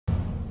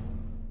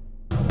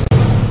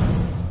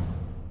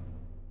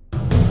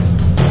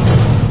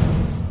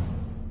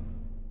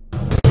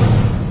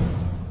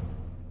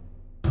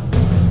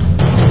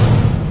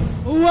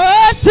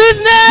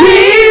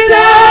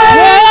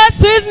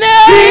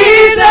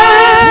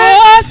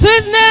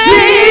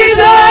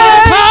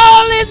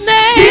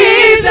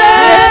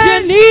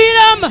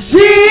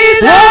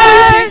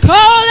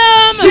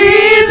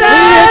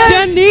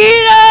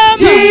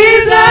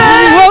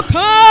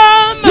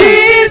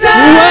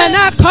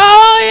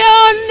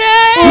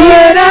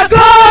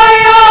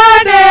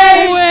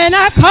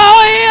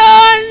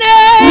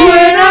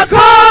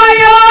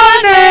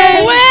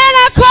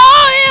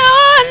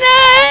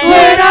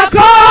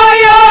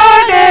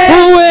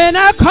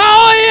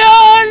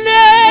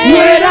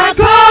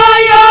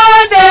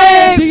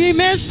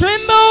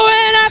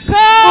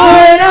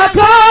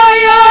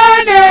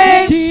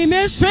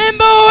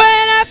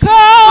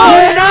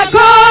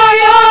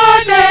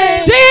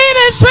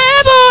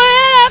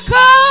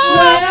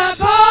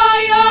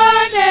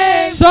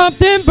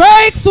Something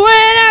breaks when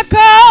I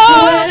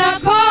call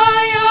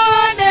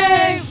your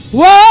name.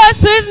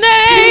 What's his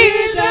name?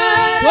 Jesus.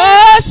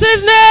 What's his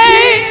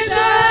name?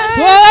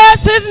 Jesus.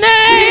 What's his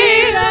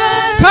name?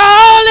 Jesus.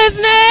 Call his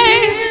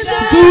name.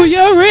 Jesus. Do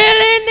you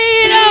really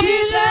need him?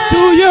 Jesus.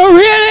 Do you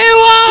really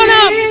want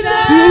him?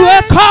 You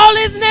will call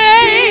his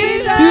name.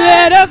 Jesus. You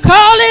better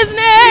call his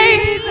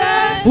name.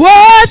 Jesus.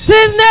 What's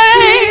his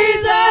name?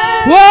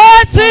 Jesus.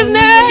 What's his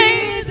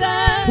name?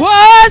 Jesus.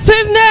 What's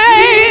his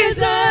name?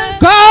 Jesus.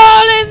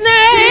 Call his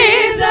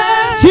name.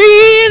 Jesus.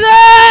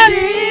 Jesus.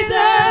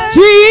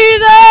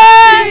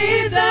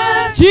 Jesus.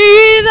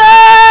 Jesus.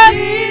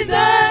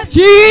 Jesus.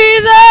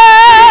 Jesus.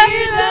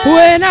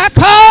 When I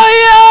call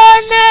your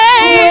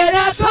name. When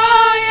I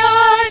call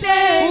your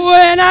name.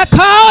 When I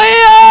call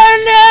your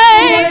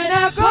name. When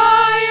I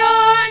call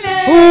your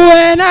name.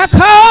 When I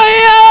call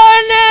your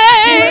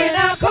name. When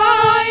I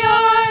call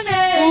your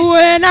name.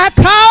 When I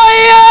call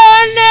your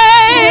name.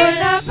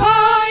 When I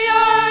call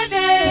your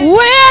name.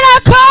 When I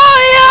call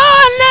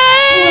your name.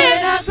 When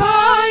I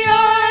call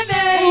your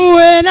name.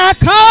 When I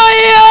call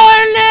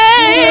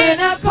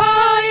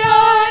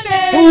your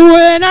name.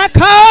 When I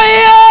call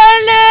your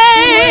name.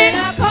 When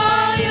I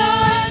call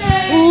your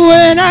name.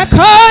 When I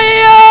call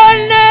your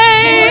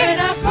name. When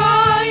I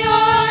call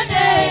your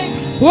name.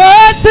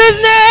 What's his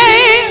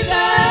name?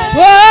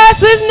 What's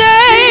his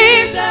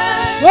name?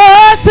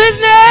 What's his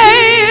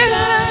name?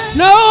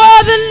 No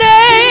other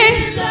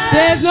name.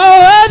 There's no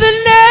other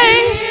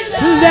name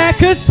that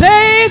could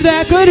save,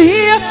 that could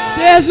heal.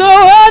 There's no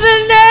other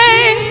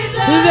name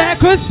that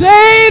could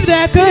save,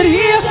 that could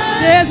heal.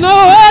 There's no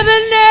other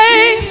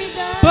name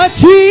but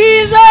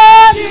Jesus.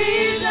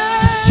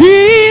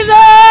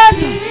 Jesus.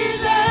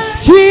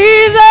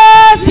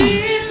 Jesus.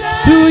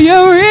 Do you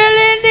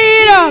really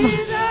need him?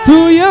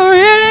 Do you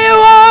really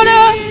want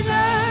him?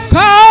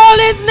 Call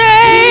his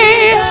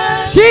name.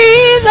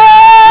 Jesus.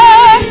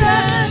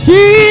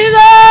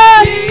 Jesus.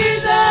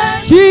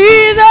 Jesus.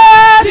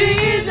 Jesus.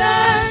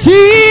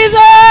 Jesus.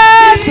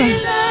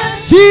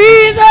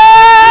 Jesus.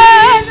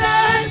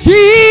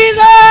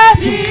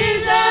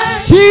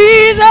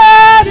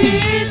 Jesus.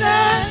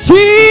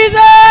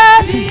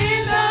 Jesus.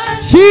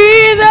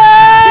 Jesus.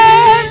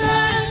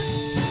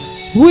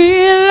 We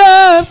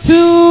love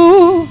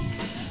to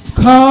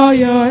call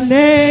your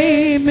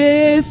name.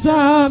 Is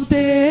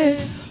something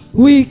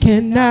we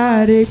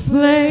cannot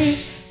explain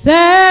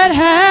that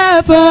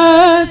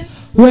happens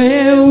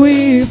when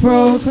we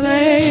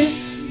proclaim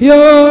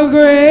your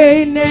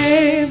great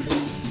name,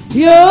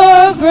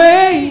 your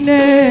great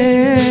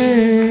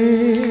name.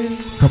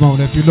 Come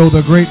on, if you know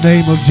the great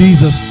name of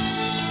Jesus.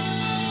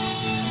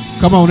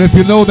 Come on, if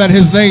you know that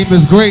his name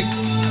is great.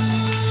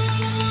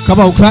 Come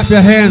on, clap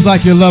your hands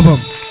like you love him.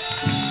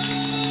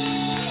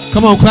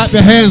 Come on, clap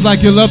your hands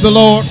like you love the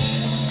Lord.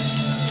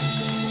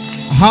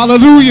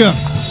 Hallelujah.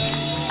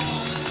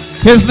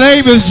 His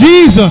name is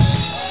Jesus.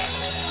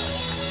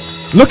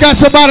 Look at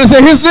somebody and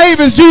say, his name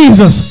is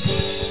Jesus.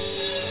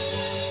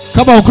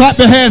 Come on, clap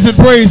your hands and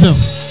praise him.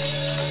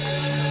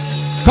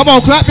 Come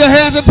on, clap your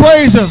hands and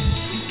praise him.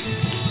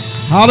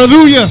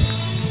 Hallelujah.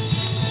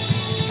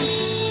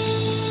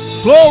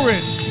 Glory.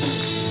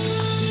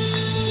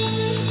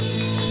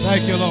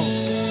 Thank you, Lord.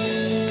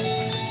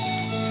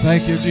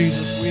 Thank you,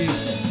 Jesus.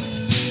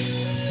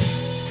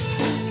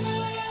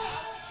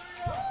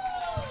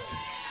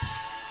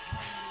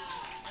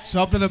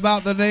 Something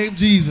about the name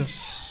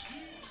Jesus.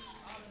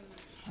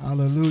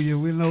 Hallelujah.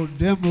 We know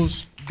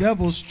devils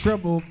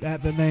tremble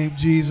at the name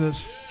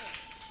Jesus.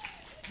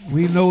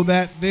 We know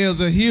that there's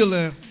a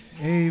healer.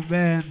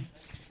 Amen.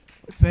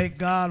 Thank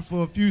God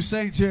for a few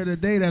saints here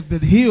today that have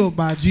been healed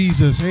by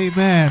Jesus.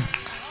 Amen.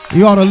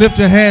 You ought to lift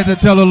your hands and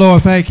tell the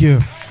Lord thank you.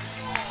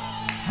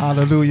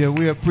 Hallelujah.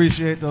 We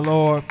appreciate the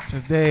Lord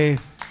today.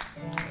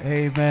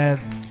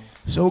 Amen.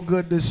 So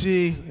good to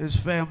see his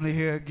family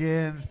here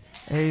again.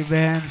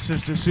 Amen.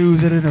 Sister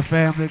Susan and the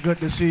family, good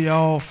to see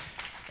y'all.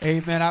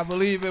 Amen. I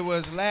believe it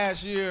was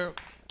last year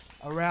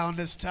around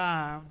this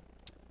time,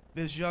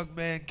 this young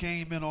man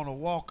came in on a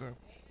walker,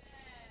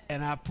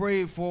 and I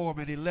prayed for him,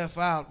 and he left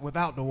out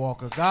without the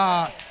walker.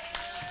 God,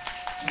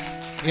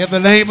 in the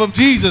name of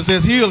Jesus,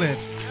 there's healing.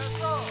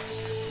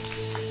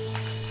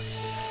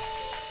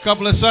 A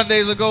couple of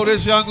Sundays ago,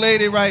 this young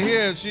lady right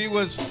here, she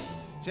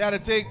had to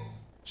take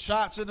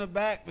shots in the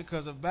back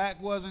because her back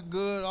wasn't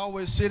good,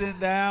 always sitting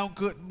down,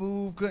 couldn't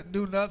move, couldn't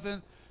do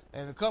nothing.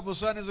 And a couple of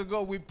Sundays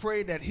ago, we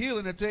prayed that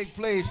healing would take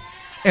place,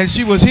 and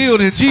she was healed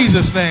in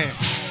Jesus' name.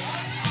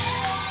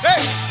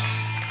 Hey,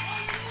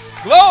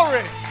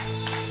 glory.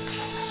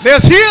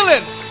 There's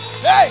healing.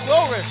 Hey,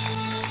 glory.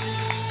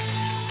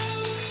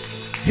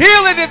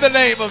 Healing in the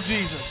name of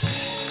Jesus.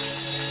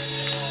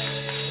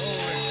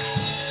 Glory.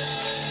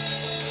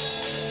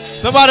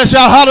 Somebody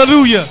shout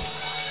hallelujah.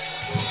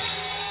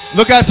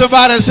 Look at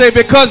somebody and say,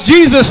 because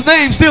Jesus'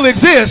 name still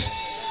exists,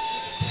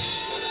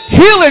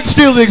 healing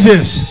still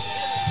exists,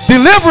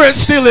 deliverance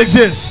still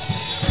exists,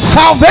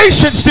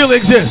 salvation still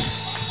exists.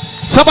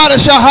 Somebody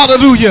shout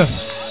hallelujah.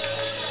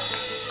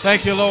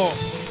 Thank you, Lord.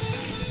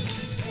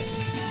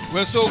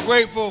 We're so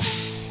grateful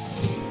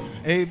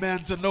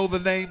Amen. To know the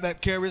name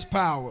that carries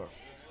power.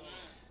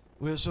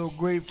 We're so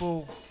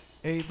grateful,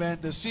 amen,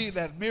 to see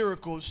that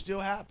miracles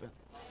still happen.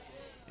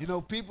 You know,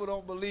 people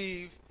don't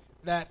believe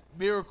that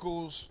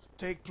miracles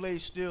take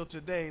place still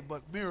today,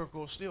 but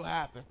miracles still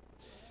happen.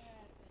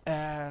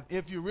 And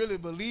if you really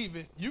believe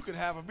it, you could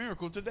have a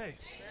miracle today.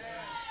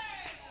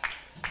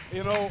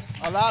 You know,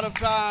 a lot of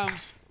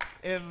times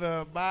in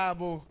the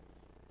Bible,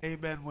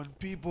 amen, when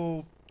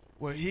people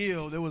were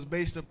healed, it was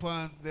based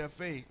upon their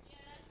faith,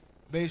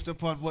 based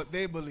upon what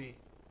they believed.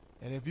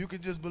 And if you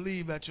can just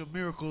believe that your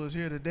miracle is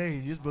here today,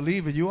 you just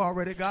believe it, you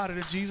already got it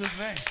in Jesus'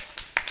 name.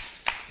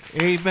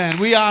 Amen.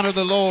 We honor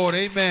the Lord.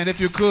 Amen. If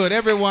you could,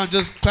 everyone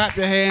just clap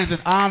your hands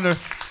and honor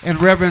and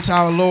reverence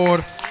our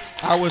Lord,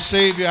 our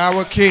Savior,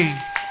 our King,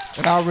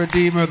 and our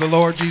Redeemer, the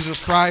Lord Jesus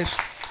Christ.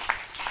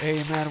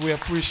 Amen. We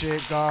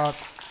appreciate God.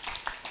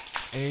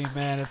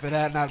 Amen. If it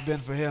had not been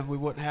for him, we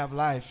wouldn't have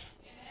life.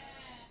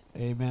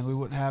 Amen. We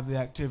wouldn't have the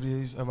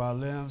activities of our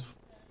limbs.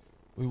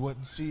 We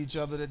wouldn't see each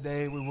other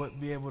today. We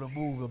wouldn't be able to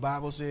move. The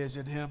Bible says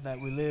in him that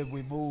we live,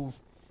 we move,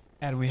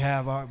 and we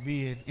have our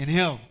being in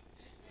him.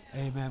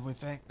 Amen. We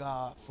thank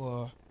God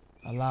for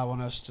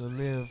allowing us to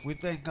live. We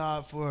thank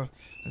God for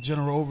the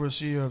general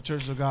overseer of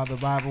Church of God, the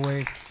Bible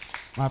Way,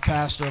 my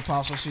pastor,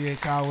 Apostle C.A.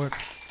 Coward.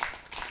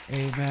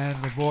 Amen.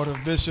 The board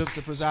of bishops,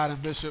 the presiding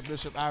bishop,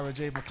 Bishop Ira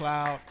J.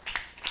 McLeod.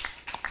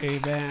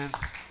 Amen.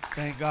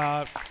 Thank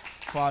God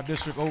for our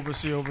district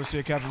overseer,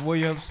 Overseer Kevin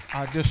Williams,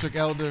 our district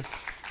elder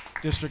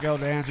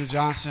Andrew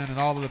Johnson, and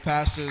all of the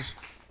pastors,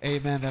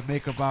 amen, that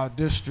make up our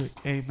district.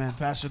 Amen.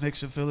 Pastor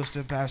Nixon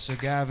Philliston, Pastor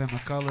Gavin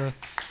McCullough,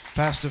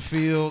 Pastor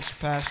Fields,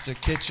 Pastor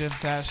Kitchen,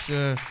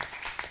 Pastor,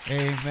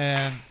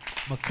 amen,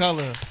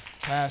 McCullough,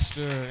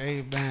 Pastor,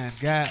 amen,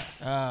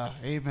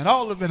 amen,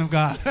 all the men of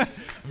God,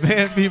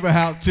 Man Beaver,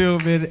 Hal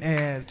Tillman,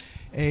 and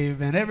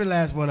amen, every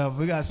last one of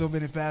them. We got so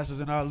many pastors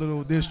in our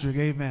little district,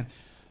 amen.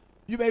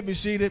 You may be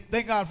seated.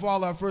 Thank God for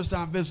all our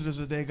first-time visitors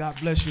today. God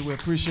bless you. We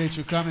appreciate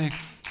you coming.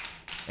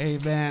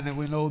 Amen. And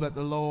we know that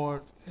the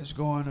Lord is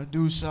going to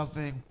do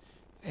something.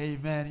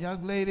 Amen.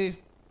 Young lady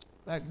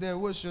back there,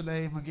 what's your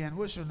name again?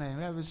 What's your name?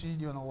 I haven't seen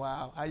you in a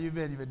while. How you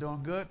been? You been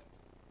doing good?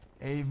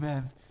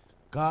 Amen.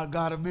 God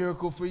got a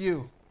miracle for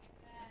you.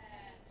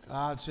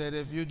 God said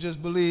if you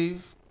just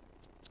believe,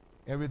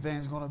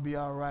 everything's going to be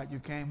all right. You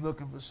came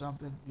looking for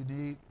something. You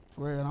need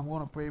prayer. And I'm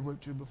going to pray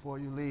with you before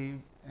you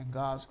leave. And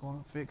God's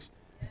going to fix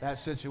that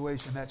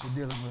situation that you're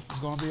dealing with. It's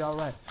going to be all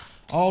right.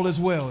 All is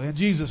well in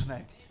Jesus'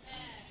 name.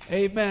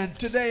 Amen.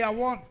 Today I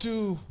want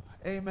to,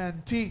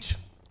 amen, teach.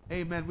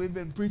 Amen. We've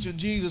been preaching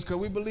Jesus because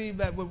we believe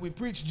that when we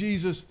preach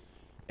Jesus,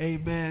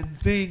 amen,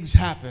 things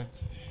happen.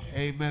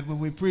 Amen. When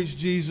we preach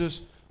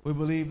Jesus, we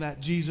believe that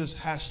Jesus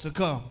has to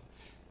come.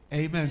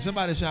 Amen.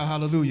 Somebody shout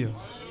hallelujah.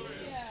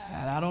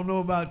 And I don't know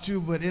about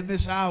you, but in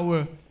this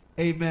hour,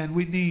 amen,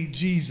 we need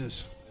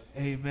Jesus.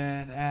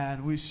 Amen.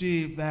 And we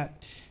see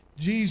that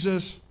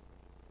Jesus,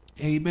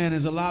 amen,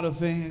 is a lot of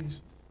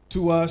things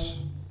to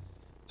us.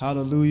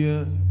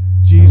 Hallelujah.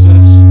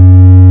 Jesus,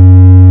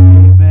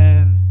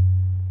 amen,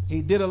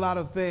 he did a lot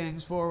of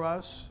things for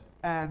us.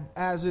 And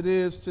as it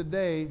is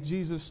today,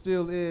 Jesus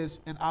still is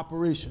in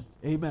operation.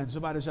 Amen.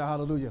 Somebody shout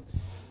hallelujah.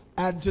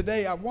 And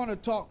today I want to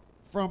talk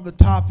from the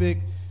topic,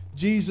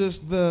 Jesus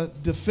the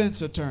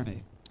defense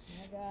attorney.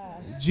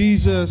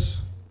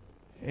 Jesus,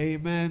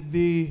 amen,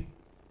 the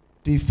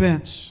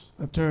defense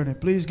attorney.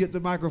 Please get the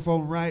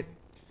microphone right.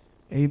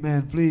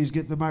 Amen. Please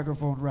get the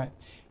microphone right.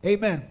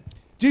 Amen.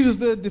 Jesus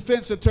the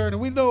defense attorney.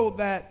 We know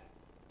that,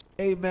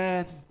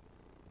 amen,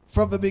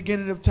 from the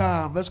beginning of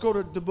time. Let's go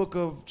to the book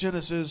of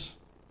Genesis.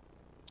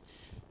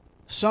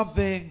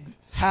 Something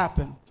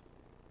happened.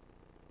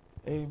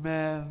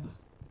 Amen.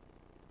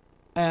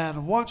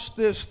 And once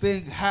this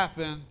thing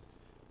happened,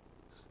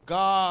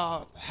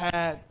 God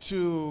had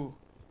to,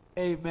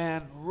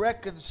 amen,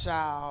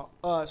 reconcile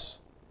us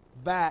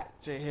back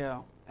to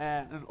him.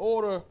 And in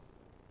order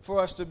for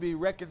us to be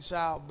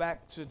reconciled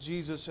back to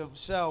Jesus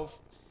himself,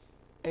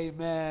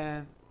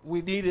 amen,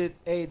 we needed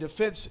a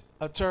defense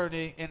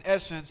attorney, in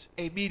essence,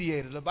 a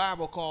mediator. The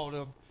Bible called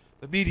him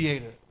the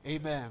mediator.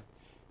 Amen.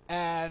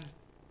 And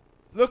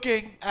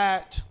looking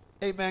at,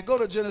 amen, go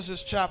to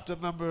Genesis chapter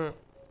number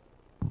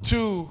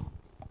 2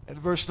 and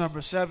verse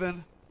number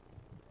 7.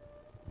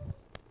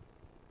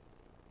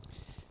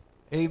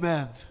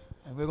 Amen.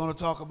 And we're going to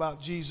talk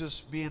about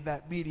Jesus being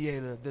that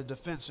mediator, the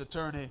defense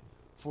attorney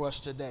for us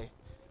today.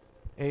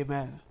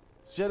 Amen.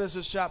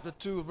 Genesis chapter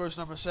 2, verse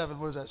number 7.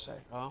 What does that say?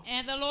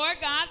 And the Lord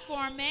God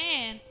formed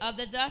man of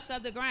the dust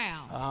of the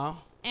ground,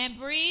 and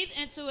breathed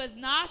into his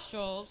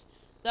nostrils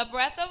the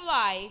breath of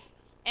life,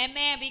 and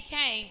man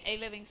became a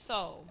living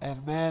soul.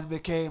 And man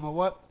became a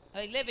what?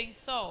 A living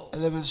soul. A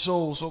living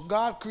soul. So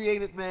God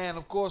created man.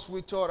 Of course,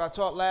 I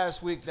taught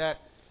last week that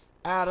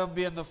Adam,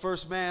 being the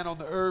first man on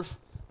the earth,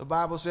 the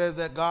Bible says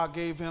that God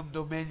gave him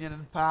dominion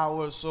and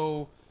power.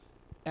 So,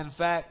 in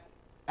fact,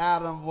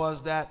 Adam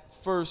was that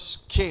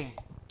first king.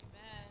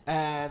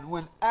 And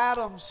when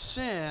Adam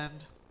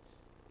sinned,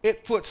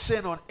 it put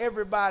sin on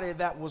everybody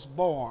that was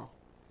born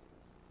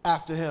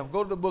after him.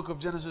 Go to the book of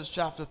Genesis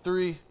chapter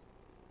 3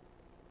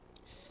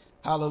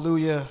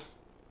 Hallelujah.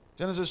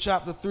 Genesis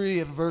chapter 3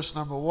 and verse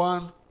number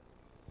 1.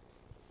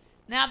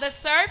 Now the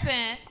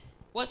serpent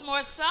was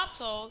more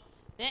subtle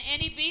than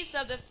any beast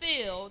of the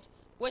field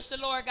which the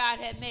Lord God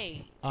had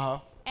made.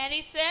 And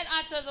he said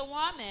unto the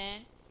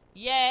woman,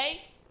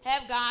 Yea,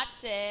 have God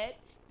said,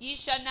 Ye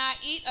shall not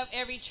eat of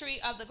every tree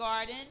of the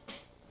garden?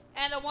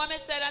 And the woman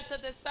said unto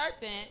the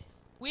serpent,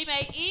 We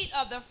may eat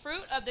of the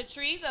fruit of the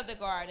trees of the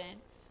garden,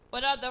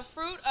 but of the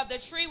fruit of the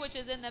tree which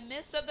is in the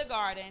midst of the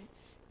garden,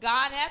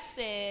 God hath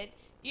said,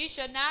 Ye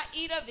shall not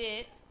eat of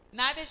it,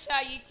 neither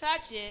shall ye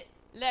touch it,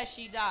 lest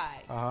ye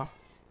die.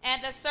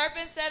 And the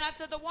serpent said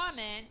unto the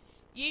woman,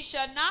 Ye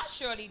shall not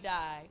surely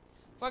die.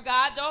 For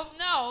God doth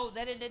know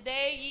that in the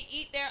day ye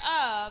eat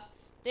thereof,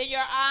 then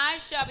your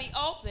eyes shall be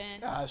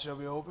opened.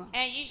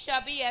 And ye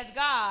shall be as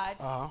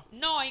gods,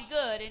 knowing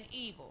good and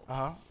evil.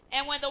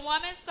 And when the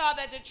woman saw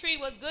that the tree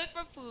was good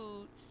for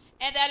food,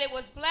 and that it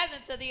was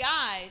pleasant to the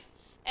eyes,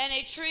 and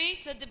a tree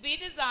to be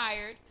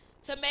desired,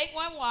 to make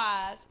one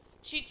wise,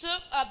 she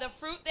took of the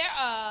fruit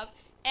thereof,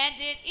 and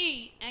did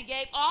eat, and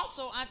gave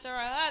also unto her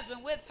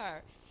husband with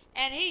her,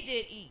 and he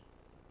did eat.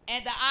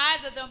 And the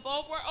eyes of them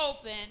both were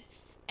opened,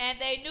 and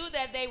they knew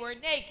that they were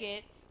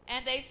naked,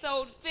 and they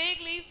sewed fig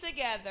leaves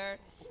together,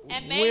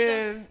 and made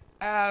them. When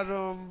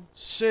Adam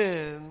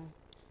sinned,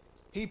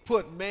 he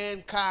put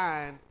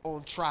mankind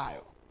on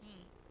trial.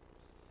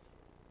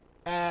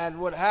 And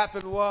what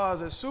happened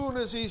was, as soon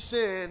as he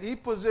sinned, he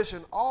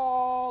positioned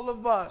all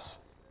of us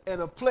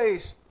in a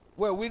place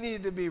where we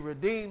needed to be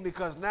redeemed,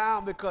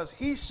 because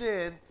he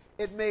sinned,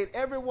 it made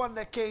everyone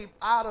that came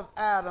out of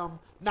Adam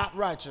not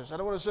righteous. I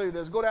don't want to show you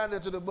this. Go down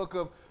into the book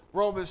of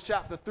Romans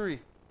chapter 3.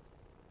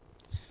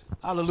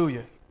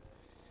 Hallelujah.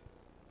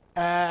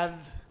 And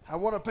I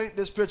want to paint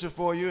this picture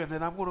for you, and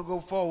then I'm going to go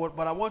forward,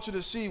 but I want you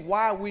to see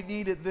why we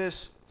needed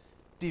this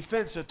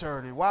defense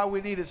attorney, why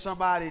we needed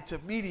somebody to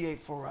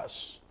mediate for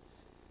us.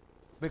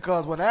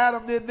 Because when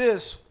Adam did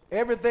this,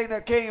 everything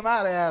that came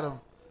out of Adam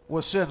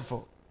was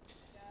sinful.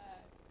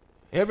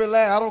 I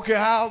don't care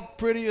how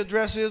pretty your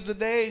dress is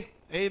today,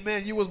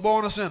 amen, you was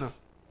born a sinner.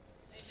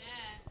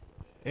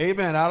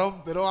 Amen. I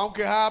don't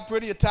care how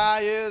pretty your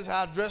tie is,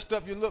 how dressed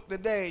up you look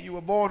today, you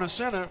were born a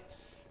sinner.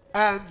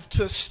 And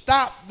to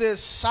stop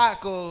this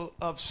cycle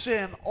of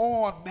sin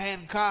on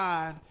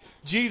mankind,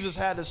 Jesus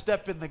had to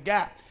step in the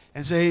gap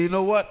and say, you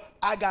know what,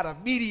 I got to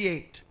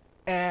mediate.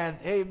 And,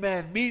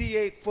 amen,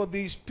 mediate for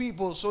these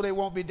people so they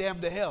won't be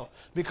damned to hell.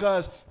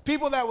 Because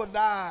people that would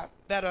die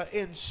that are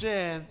in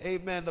sin,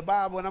 amen, the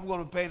Bible, and I'm going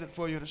to paint it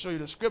for you to show you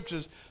the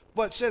scriptures,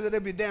 but says that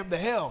they'll be damned to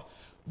hell.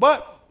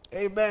 But,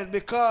 amen,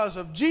 because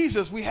of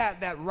Jesus, we had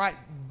that right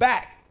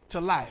back to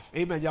life.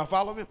 Amen. Y'all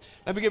follow me?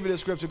 Let me give you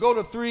this scripture. Go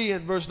to 3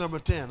 and verse number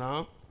 10.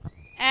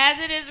 As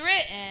it is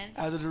written.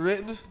 As it is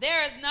written.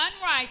 There is none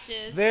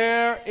righteous.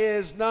 There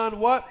is none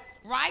what?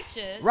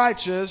 Righteous.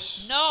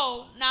 Righteous.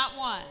 No, not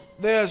one.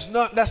 There's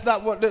none. That's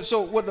not what. So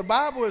what the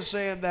Bible is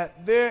saying,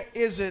 that there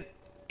isn't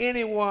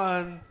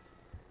anyone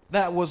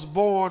that was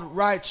born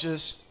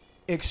righteous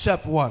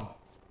except one.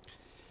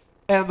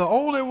 And the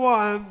only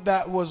one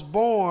that was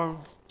born,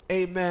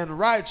 amen,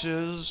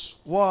 righteous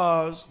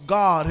was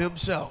God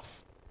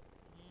himself.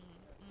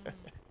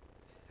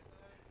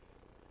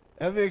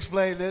 Let me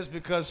explain this,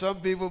 because some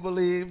people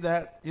believe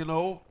that, you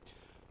know,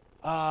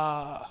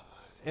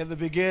 in the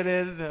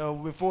beginning,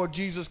 before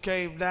Jesus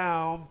came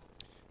down,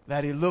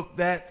 that he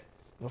looked at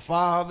the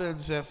Father and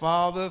said,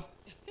 Father,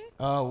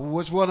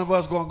 which one of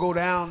us going to go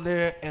down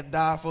there and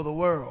die for the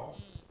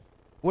world?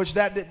 Which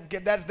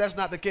that's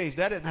not the case.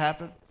 That didn't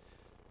happen.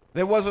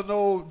 There wasn't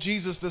no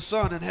Jesus the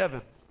Son in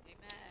heaven.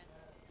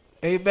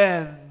 Amen.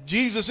 Amen.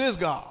 Jesus is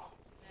God.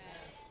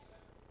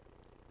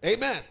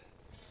 Amen. Amen.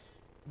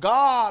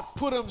 God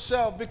put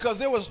himself, because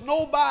there was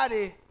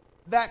nobody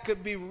that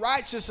could be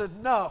righteous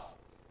enough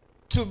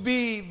to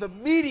be the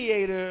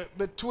mediator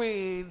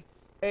between,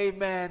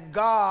 amen,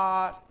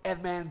 God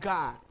and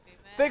mankind. Amen.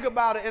 Think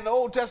about it in the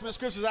Old Testament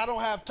scriptures. I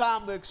don't have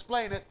time to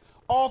explain it.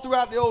 All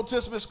throughout the Old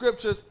Testament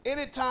scriptures,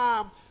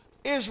 anytime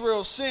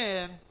Israel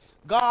sinned,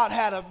 God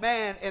had a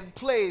man in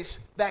place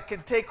that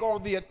can take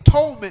on the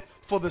atonement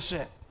for the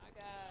sin.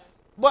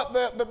 But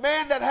the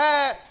man that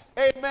had,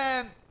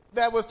 amen,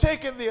 that was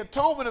taking the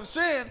atonement of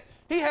sin,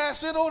 he had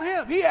sin on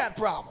him. He had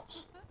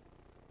problems.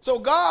 So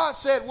God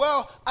said,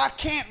 well, I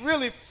can't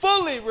really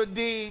fully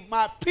redeem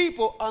my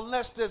people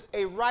unless there's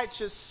a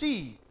righteous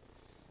seed.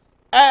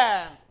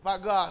 And, my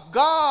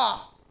God,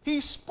 he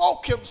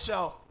spoke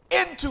himself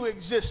into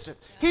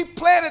existence. He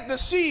planted the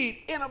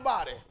seed in a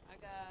body.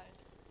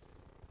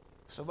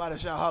 Somebody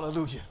shout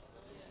hallelujah.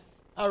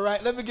 All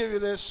right, let me give you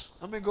this.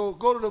 Let me go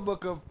to the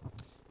book of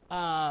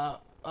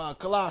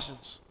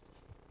Colossians.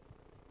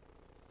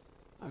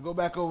 I go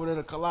back over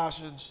to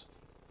Colossians.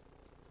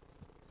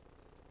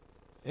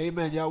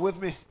 Amen. Y'all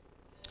with me?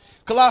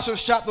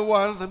 Colossians chapter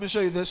 1. Let me show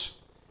you this.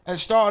 And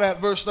start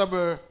at verse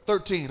number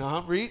 13.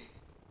 Read.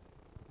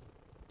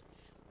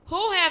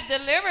 Who have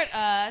delivered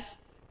us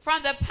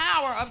from the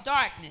power of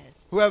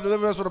darkness. Who have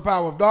delivered us from the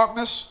power of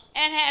darkness.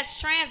 And has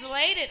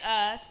translated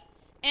us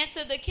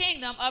into the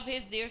kingdom of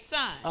his dear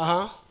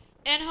Son.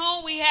 In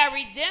whom we have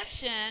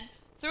redemption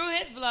through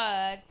his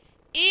blood,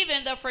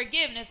 even the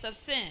forgiveness of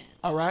sins.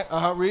 All right,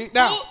 read.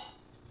 Now,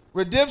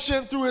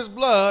 redemption through his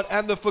blood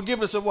and the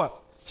forgiveness of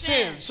what?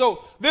 Sins.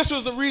 So this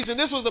was the reason,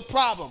 this was the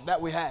problem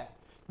that we had.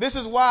 This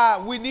is why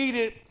we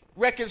needed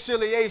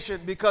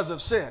reconciliation, because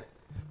of sin.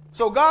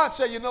 So God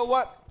said, you know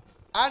what?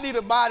 I need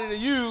a body to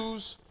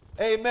use,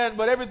 amen,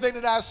 but everything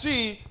that I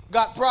see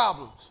got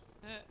problems.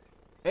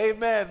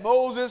 Amen.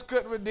 Moses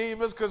couldn't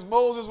redeem us because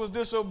Moses was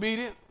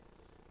disobedient.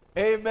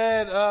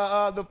 Amen.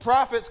 The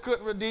prophets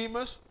couldn't redeem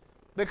us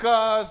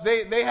because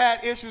they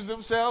had issues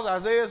themselves.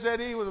 Isaiah said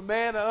he was a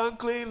man of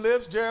unclean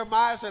lips.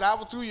 Jeremiah said, I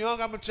was too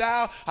young, I'm a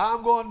child, how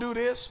I'm going to do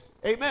this.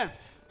 Amen.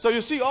 So you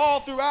see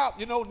all throughout,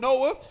 you know,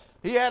 Noah,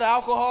 he had an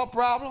alcohol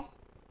problem.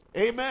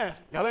 Amen.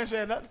 Y'all ain't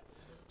saying nothing.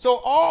 So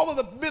all of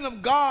the men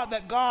of God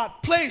that God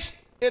placed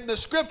in the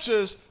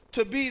scriptures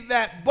to be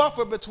that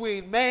buffer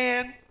between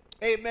man,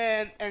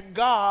 amen, and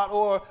God,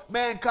 or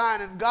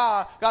mankind and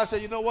God, God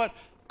said, you know what?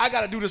 I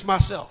got to do this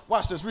myself.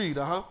 Watch this. Read,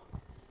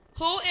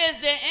 Who is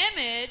the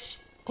image?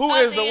 Who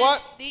is the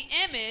what? The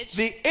image.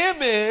 The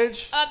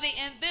image of the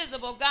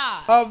invisible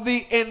God. Of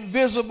the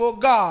invisible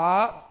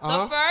God.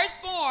 The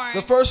firstborn.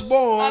 The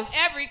firstborn. Of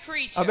every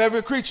creature. Of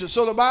every creature.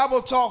 So the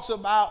Bible talks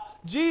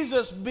about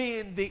Jesus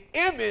being the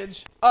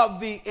image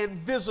of the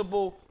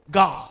invisible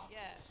God.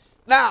 Yes.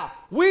 Now,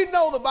 we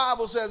know the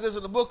Bible says this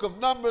in the book of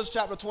Numbers,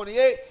 chapter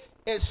 28.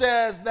 It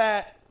says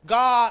that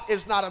God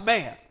is not a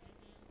man.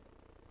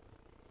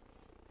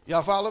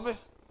 Y'all follow me?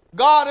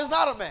 God is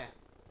not a man.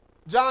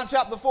 John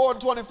chapter 4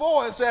 and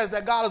 24, it says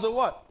that God is a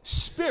what?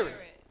 Spirit.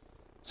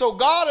 So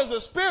God is a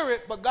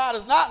spirit, but God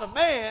is not a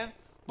man,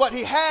 but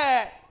he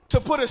had to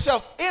put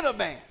himself in a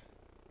man.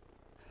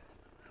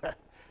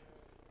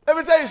 Let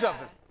me tell you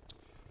something.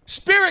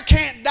 Spirit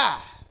can't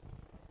die.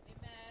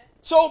 Amen.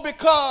 So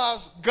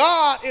because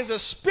God is a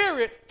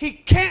spirit, he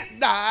can't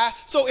die.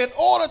 So in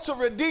order to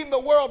redeem the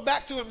world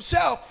back to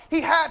himself,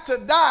 he had to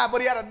die,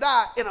 but he had to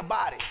die in a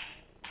body.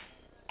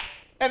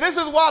 And this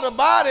is why the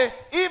body,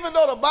 even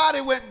though the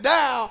body went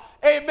down,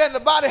 amen, the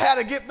body had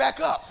to get back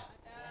up.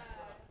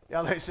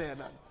 Y'all ain't saying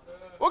nothing.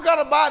 What kind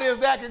of body is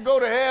that can go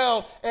to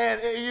hell and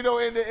you know,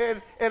 in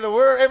the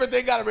word,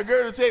 everything got to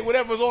regurgitate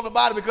whatever was on the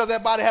body because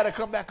that body had to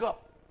come back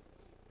up.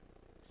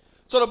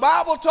 So the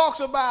Bible talks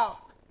about,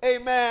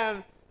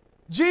 amen,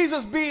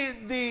 Jesus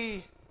being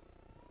the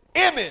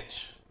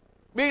image,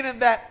 meaning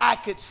that I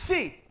could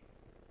see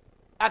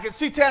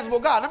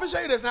tangible God. Let me show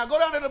you this now. Go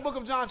down to the book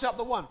of John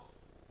chapter 1.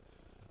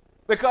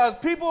 Because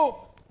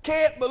people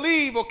can't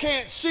believe or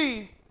can't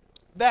see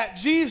that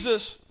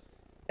Jesus,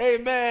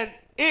 amen,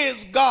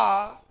 is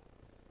God.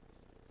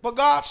 But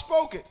God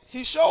spoke it.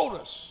 He showed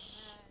us.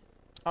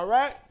 All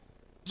right?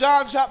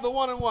 John chapter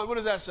 1 and 1. What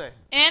does that say?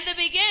 In the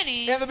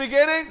beginning. In the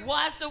beginning.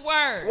 Was the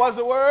Word. Was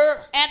the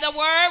Word. And the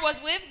Word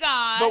was with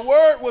God. The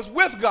Word was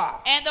with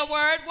God. And the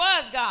Word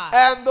was God.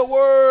 And the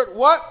Word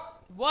what?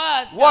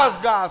 Was God. Was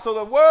God. So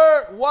the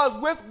Word was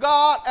with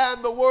God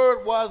and the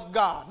Word was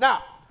God.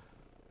 Now,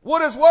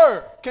 what is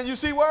word? Can you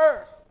see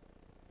word?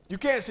 You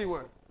can't see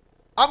word.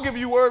 I'm giving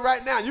you word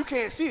right now. You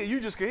can't see it. You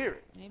just can hear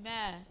it.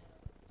 Amen.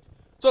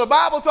 So the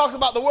Bible talks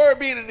about the word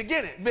being in the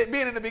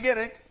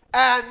beginning.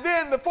 And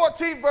then the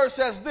 14th verse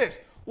says this.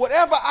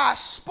 Whatever I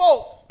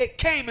spoke, it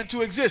came into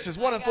existence.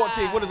 1 and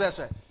 14. What does that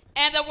say?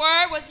 And the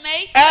word was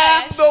made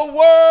flesh. And the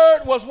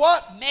word was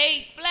what?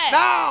 Made flesh.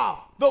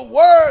 Now, the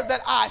word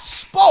that I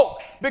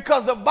spoke,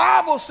 because the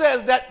Bible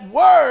says that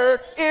word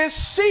is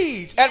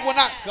seeds. And when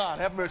God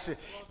have mercy.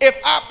 If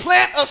I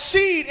plant a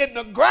seed in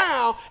the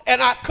ground and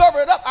I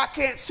cover it up, I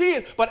can't see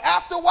it. But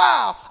after a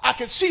while, I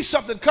can see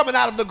something coming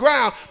out of the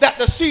ground that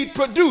the seed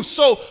produced.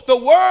 So the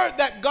word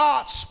that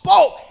God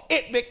spoke,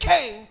 it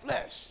became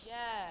flesh.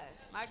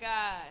 Yes, my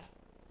God.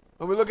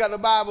 When we look at the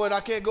Bible, and I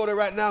can't go there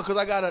right now because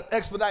I got to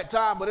expedite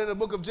time, but in the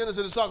book of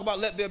Genesis, it talks about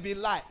let there be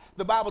light.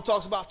 The Bible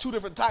talks about two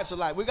different types of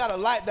light. We got a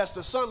light that's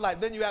the sunlight.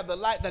 Then you have the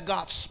light that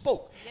God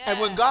spoke. Yeah. And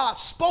when God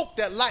spoke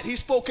that light, he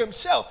spoke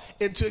himself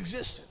into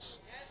existence.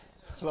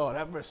 Yes. Lord,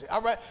 have mercy.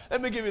 All right,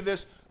 let me give you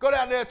this. Go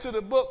down there to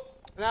the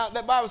book. Now,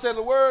 that Bible says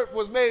the word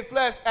was made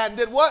flesh and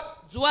did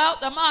what? Dwelt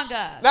among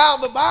us. Now,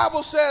 the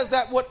Bible says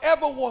that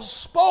whatever was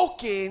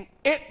spoken,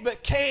 it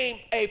became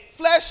a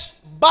flesh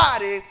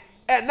body,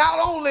 and not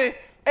only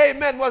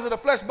amen, was it a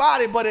flesh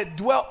body, but it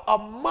dwelt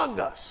among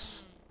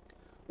us.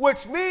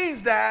 Which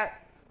means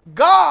that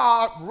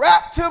God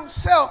wrapped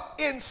himself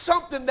in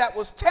something that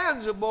was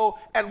tangible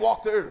and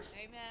walked the earth.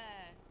 Amen.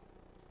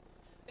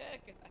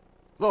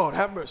 Lord,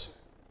 have mercy.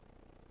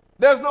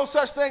 There's no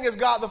such thing as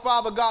God the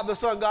Father, God the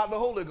Son, God the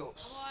Holy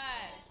Ghost.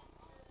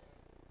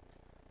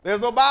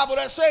 There's no Bible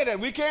that say that.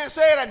 We can't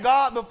say that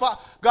God the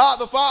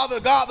Father,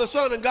 God the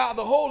Son, and God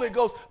the Holy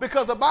Ghost,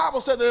 because the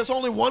Bible said that there's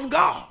only one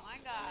God.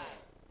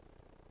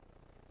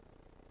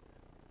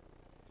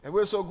 And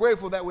we're so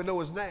grateful that we know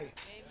his name. Amen.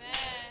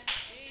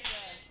 Jesus.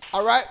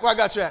 All right, where I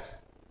got you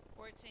at?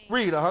 14.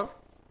 Read,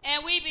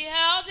 And we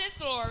beheld his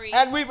glory.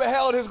 And we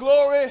beheld his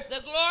glory. The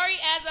glory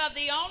as of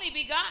the only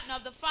begotten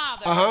of the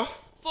Father.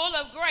 Full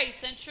of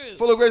grace and truth.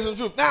 Full of grace and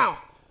truth. Now,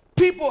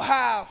 people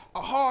have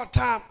a hard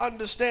time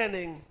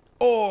understanding,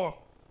 or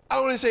I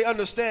don't want to say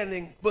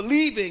understanding,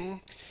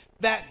 believing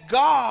that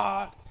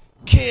God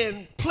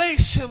can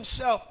place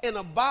himself in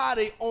a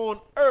body on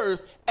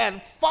earth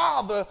and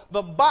father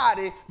the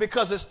body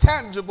because it's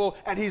tangible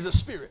and he's a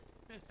spirit.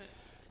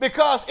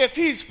 Because if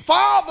he's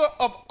father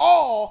of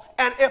all,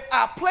 and if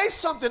I place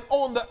something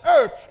on the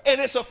earth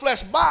and it's a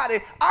flesh body,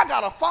 I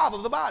got to father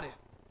the body.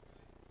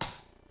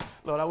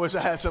 Lord, I wish I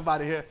had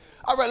somebody here.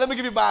 All right, let me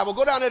give you a Bible.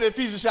 Go down there to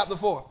Ephesians chapter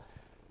 4.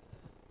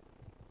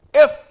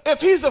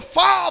 If he's the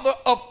father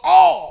of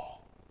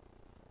all,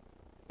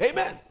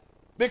 amen,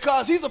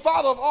 because he's the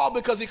father of all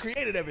because he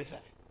created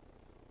everything.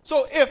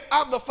 So if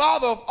I'm the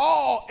father of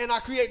all and I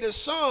create this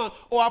son,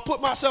 or I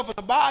put myself in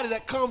a body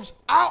that comes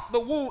out the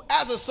womb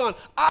as a son,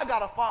 I got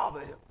to father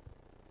him.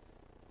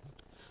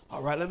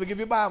 All right, let me give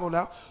you a Bible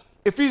now.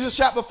 Ephesians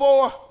chapter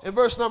 4 and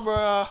verse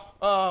number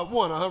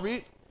 1.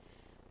 Read.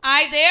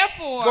 I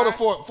therefore. Go to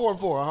 4 and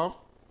 4.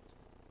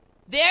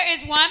 There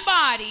is one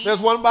body. There's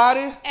one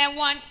body. And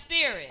one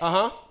spirit.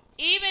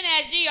 Even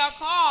as ye are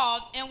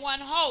called in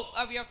one hope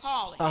of your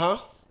calling.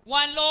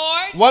 One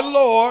Lord. One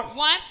Lord.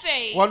 One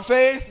faith. One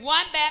faith.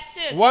 One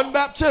baptism. One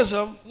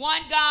baptism.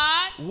 One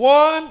God.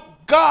 One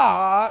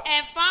God.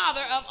 And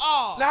Father of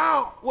all.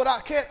 Now, what I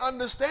can't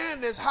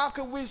understand is how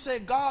can we say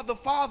God the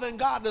Father and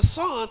God the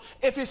Son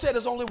if he said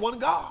there's only one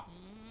God?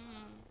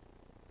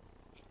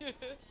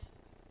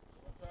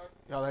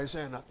 Y'all ain't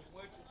saying nothing.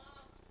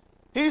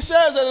 He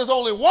says that there's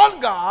only one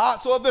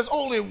God, so if there's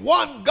only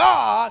one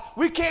God,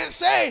 we can't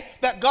say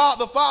that God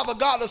the Father,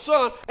 God the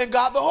Son, and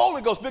God the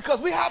Holy Ghost,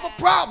 because we have a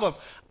problem.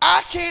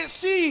 I can't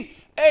see,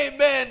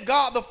 amen,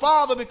 God the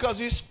Father because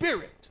he's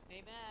spirit.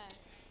 Amen.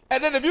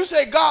 And then if you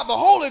say God the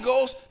Holy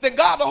Ghost, then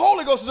God the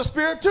Holy Ghost is a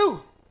spirit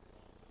too.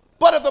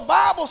 But if the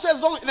Bible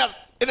says only, now,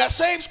 in that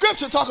same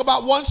scripture, talk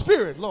about one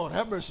spirit. Lord,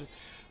 have mercy.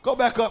 Go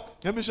back up.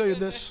 Let me show you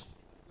this.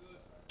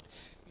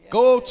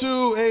 Go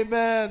to,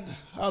 amen,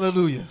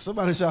 hallelujah.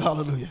 Somebody shout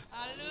hallelujah.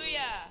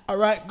 Hallelujah. All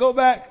right, go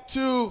back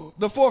to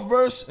the 4th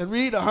verse and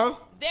read,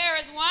 There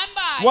is one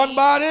body. One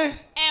body.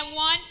 And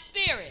one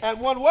spirit.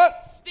 And one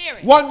what?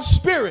 Spirit. One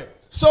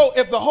spirit. So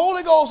if the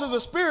Holy Ghost is a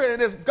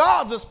spirit and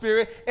God's a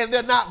spirit and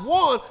they're not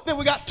one, then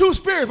we got two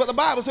spirits, but the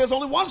Bible says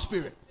only one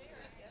spirit. Yes,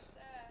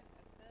 sir.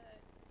 That's good.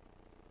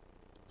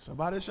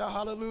 Somebody shout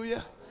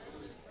hallelujah.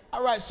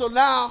 All right, so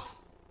now,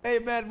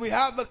 amen, we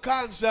have the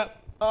concept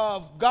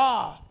of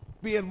God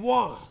being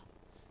one.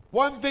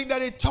 One thing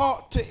that he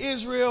taught to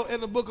Israel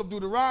in the book of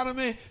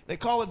Deuteronomy, they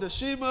call it the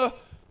Shema.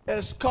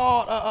 It's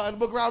called, in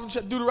the book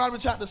of Deuteronomy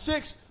chapter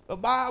 6, the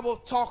Bible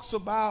talks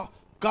about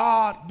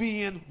God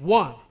being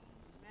one. Amen.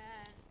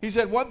 He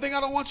said, one thing I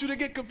don't want you to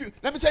get confused.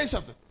 Let me tell you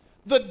something.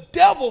 The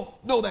devil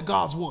know that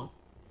God's one.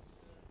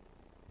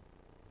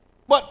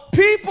 But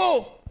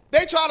people,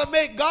 they try to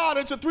make God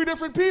into 3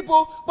 different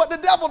people, but the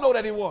devil know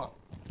that he one.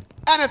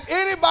 And if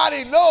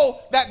anybody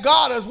know that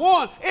God is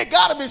one, it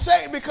got to be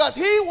Satan, because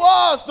he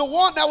was the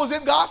one that was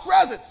in God's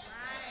presence.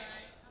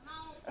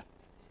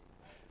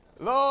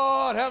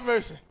 Lord have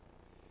mercy.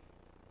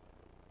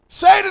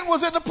 Satan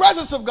was in the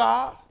presence of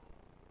God.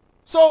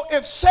 So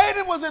if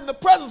Satan was in the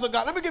presence of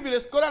God, let me give you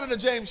this. Go down to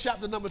James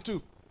chapter number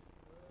 2.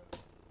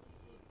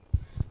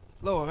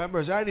 Lord have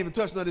mercy. I ain't even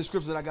touched none of these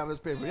scriptures that I got on this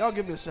paper. Y'all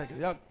give me a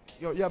second.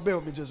 Y'all bear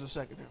with me just a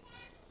second here.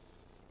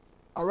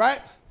 All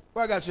right?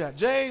 Where I got you at?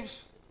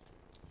 James.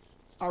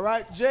 All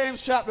right,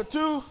 James chapter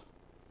 2,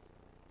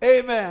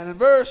 amen, and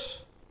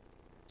verse,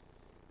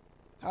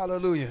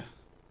 hallelujah,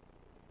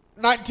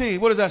 19,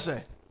 what does that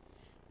say?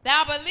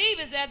 Thou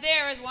believest that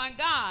there is one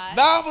God.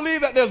 Thou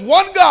believe that there's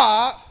one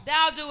God.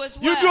 Thou doest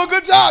well. You do a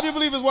good job. You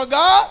believe there's one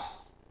God.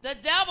 The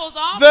devils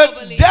also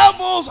believe. The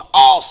devils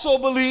also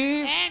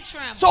believe. And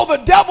tremble. So the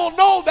devil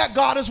knows that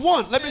God is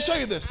one. Let me show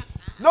you this.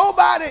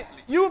 Nobody,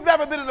 you've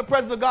never been in the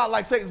presence of God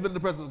like Satan's been in the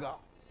presence of God.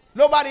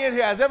 Nobody in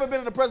here has ever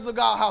been in the presence of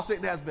God how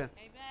Satan has been.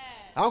 Amen.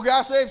 I don't care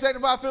how saved,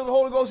 sanctified, filled with the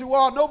Holy Ghost you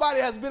are. Nobody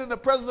has been in the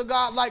presence of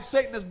God like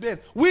Satan has been.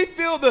 We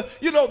feel the,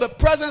 the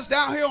presence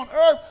down here on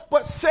earth,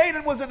 but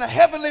Satan was in the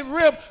heavenly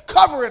realm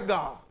covering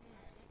God.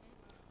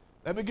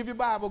 Let me give you a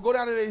Bible. Go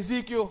down to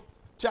Ezekiel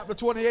chapter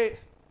 28.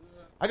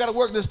 I got to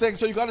work this thing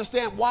so you can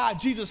understand why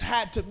Jesus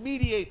had to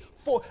mediate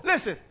for.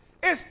 Listen,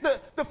 it's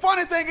the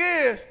funny thing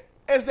is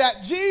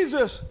that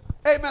Jesus,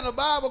 amen, the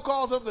Bible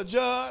calls him the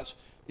judge.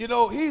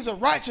 He's a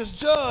righteous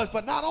judge,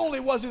 but not only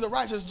was he the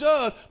righteous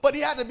judge, but he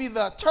had to be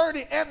the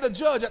attorney and the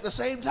judge at the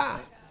same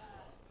time.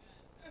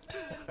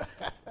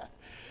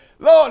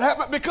 Lord,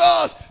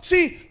 because,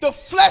 see, the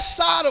flesh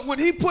side of when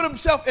he put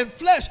himself in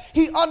flesh,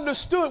 he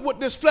understood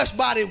what this flesh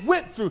body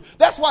went through.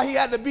 That's why he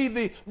had to be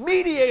the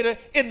mediator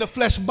in the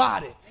flesh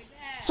body.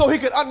 Amen. So he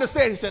could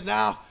understand. He said,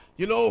 now,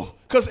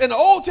 because in the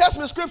Old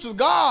Testament scriptures,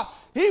 God,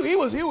 he'd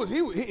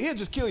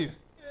just kill you.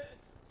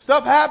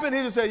 Stuff happened,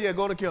 he just said, yeah,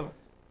 go to kill him.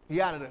 He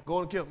out of there.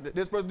 Go and kill him.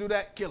 This person do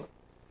that, kill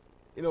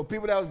him.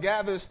 People that was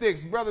gathering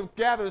sticks, brother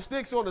gathering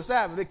sticks on the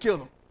Sabbath, they killed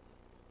him.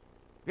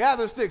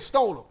 Gathering sticks,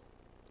 stone him.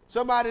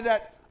 Somebody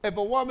that, if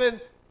a woman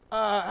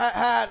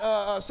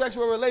had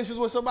sexual relations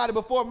with somebody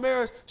before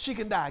marriage, she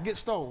can die, get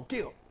stoned,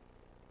 killed.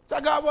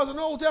 That's how God was in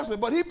the Old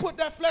Testament. But he put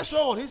that flesh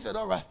on. He said,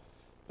 all right,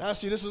 now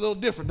see, this is a little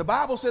different. The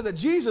Bible says that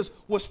Jesus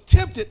was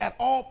tempted at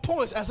all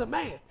points as a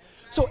man.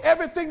 So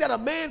everything that a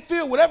man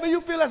feels, whatever you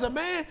feel as a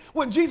man,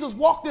 when Jesus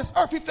walked this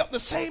earth, he felt the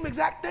same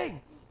exact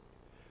thing.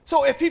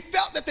 So if he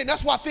felt that thing,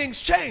 that's why things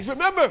changed.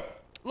 Remember,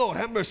 Lord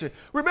have mercy.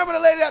 Remember the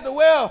lady at the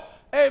well,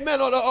 amen,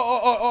 or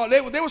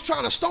they was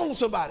trying to stone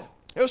somebody.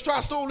 They was trying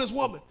to stone this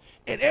woman.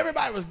 And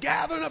everybody was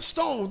gathering up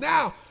stones.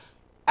 Now,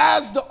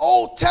 as the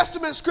Old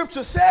Testament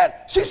scripture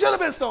said, she should have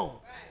been stoned.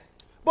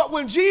 But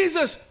when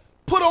Jesus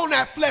put on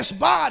that flesh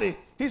body,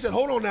 he said,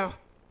 hold on now.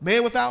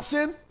 Man without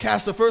sin,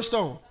 cast the first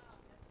stone.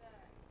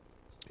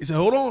 He said,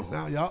 hold on.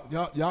 Now,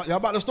 y'all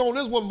about to stone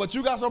this woman, but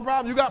you got some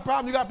problem. You got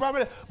problem. You got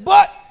problem.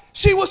 But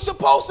she was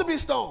supposed to be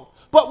stoned.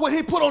 But when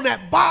he put on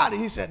that body,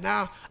 he said,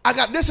 now,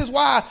 this is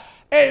why,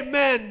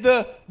 amen,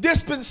 the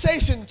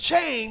dispensation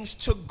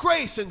changed to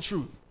grace and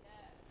truth.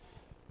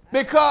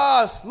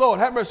 Because,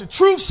 Lord, have mercy,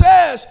 truth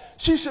says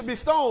she should be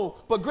stoned,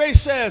 but grace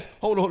says,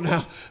 hold on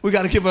now, we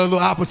got to give her a little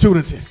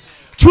opportunity.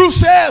 Truth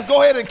says,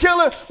 go ahead and kill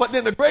her, but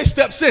then the grace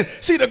steps in.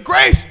 See, the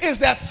grace is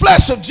that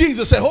flesh of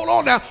Jesus. Said, hold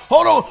on now,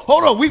 hold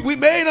on. We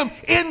made him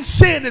in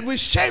sin and we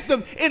shaped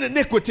him in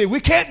iniquity.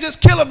 We can't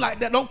just kill him like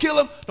that. Don't kill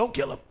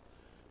him.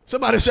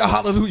 Somebody shout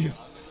hallelujah.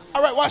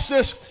 All right, watch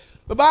this.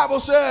 The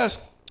Bible says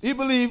he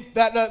believed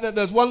that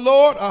there's one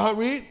Lord.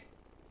 Read.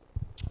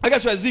 I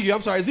got you Ezekiel.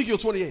 I'm sorry, Ezekiel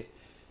 28.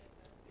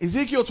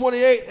 Ezekiel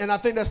 28, and I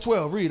think that's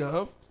 12. Read,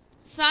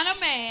 Son of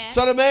man.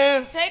 Son of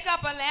man. Take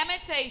up a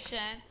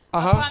lamentation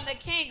upon the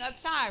king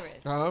of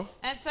Tyrus,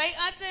 and say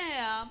unto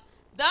him,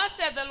 thus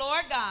saith the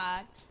Lord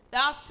God,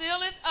 thou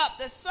sealest up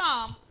the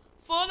sum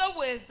full of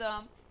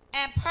wisdom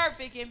and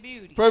perfect in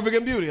beauty. Perfect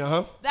in beauty,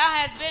 Thou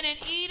hast been in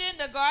Eden,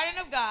 the garden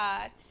of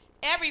God.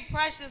 Every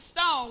precious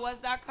stone was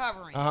thy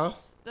covering.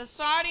 The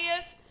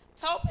sardius,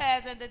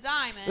 topaz, and the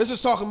diamond. This is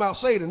talking about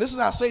Satan. This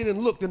is how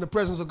Satan looked in the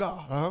presence of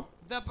God.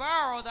 The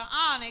beryl, the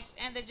onyx,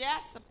 and the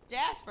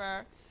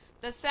jasper,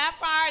 the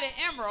sapphire,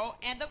 the emerald,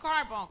 and the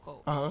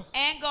carbuncle,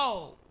 and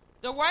gold.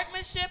 The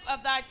workmanship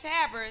of thy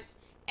tabrets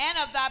and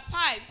of thy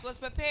pipes was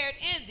prepared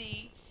in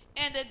thee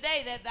in the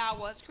day that thou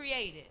wast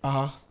created.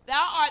 Thou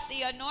art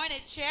the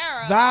anointed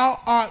cherub. Thou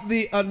art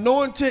the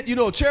anointed,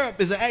 cherub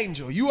is an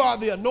angel. You are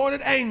the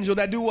anointed angel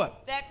that do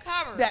what? That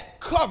covered. That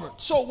covered.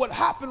 So what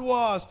happened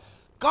was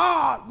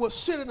God would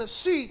sit in a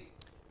seat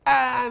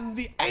and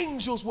the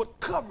angels would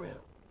cover him.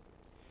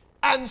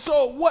 And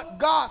so what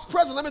God's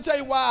presence, let me tell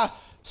you why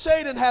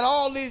Satan had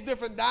all these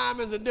different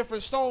diamonds and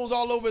different stones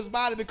all over his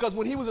body, because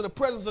when he was in the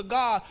presence of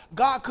God,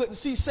 God couldn't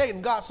see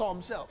Satan. God saw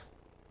himself.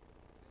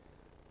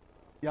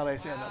 Y'all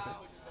ain't saying nothing.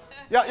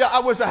 Yeah,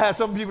 I wish I had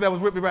some people that was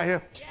with me right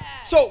here. Yeah.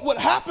 So what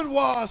happened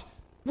was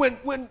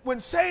when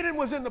Satan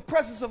was in the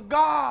presence of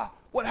God,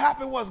 what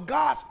happened was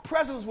God's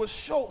presence was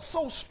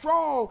so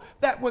strong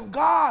that when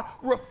God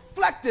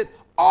reflected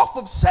off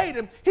of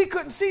Satan, he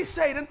couldn't see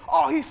Satan.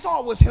 All he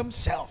saw was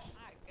himself.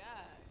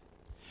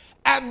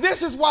 And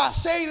this is why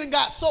Satan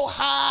got so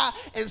high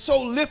and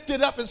so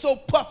lifted up and so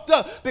puffed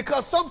up,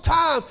 because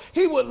sometimes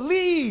he would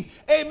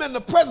leave, amen,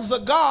 the presence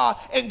of God,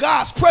 and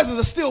God's presence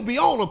would still be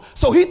on him.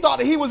 So he thought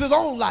that he was his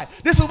own light.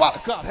 This is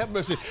why, God have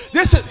mercy.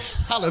 This is,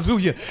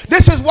 hallelujah.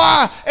 This is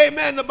why,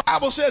 amen, the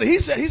Bible said, he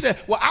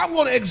said, well, I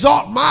want to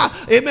exalt my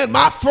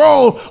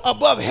throne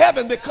above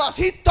heaven, because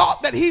he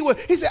thought that he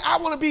said, I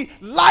want to be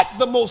like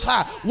the Most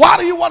High. Why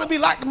do you want to be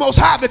like the Most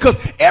High? Because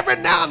every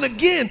now and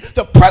again,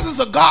 the presence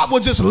of God will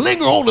just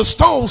linger on the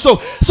stone. So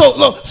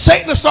look,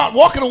 Satan will start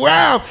walking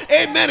around,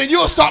 amen, and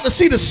you'll start to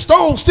see the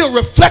stone still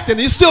reflecting.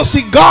 You still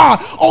see God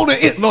on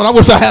it. Lord, I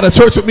wish I had a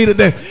church with me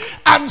today.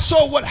 And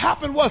so what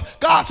happened was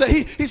God said,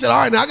 he said, all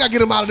right, now I got to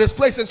get him out of this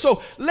place. And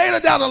so later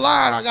down the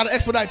line, I got to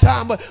expedite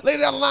time, but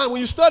later down the line when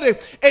you study,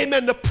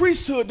 amen, the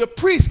priesthood, the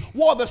priests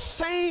wore the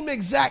same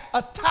exact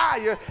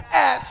attire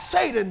as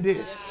Satan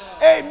did.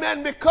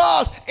 Amen.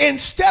 Because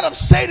instead of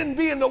Satan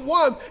being the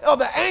one or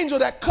the angel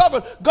that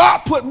covered, God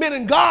put men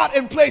and God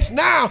in place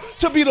now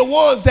to be the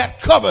ones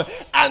that cover.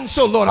 And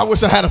so, Lord, I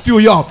wish I had a few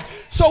of y'all.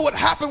 So what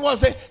happened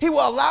was that he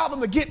will allow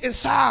them to get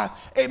inside,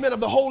 amen, of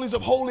the holies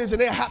of holies,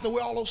 and they have to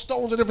wear all those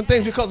stones and different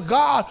things because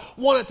God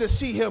wanted to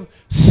see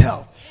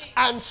himself.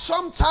 And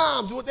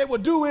sometimes what they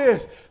would do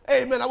is,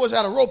 amen, I wish I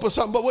had a rope or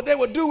something, but what they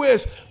would do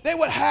is they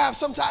would have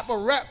some type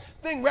of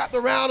thing wrapped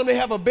around them. They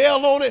have a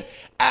bell on it,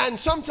 and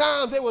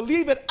sometimes they would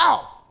leave it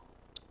out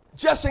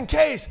just in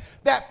case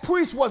that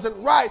priest wasn't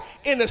right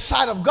in the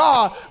sight of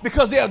God,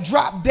 because they'll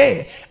drop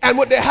dead. And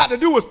what they had to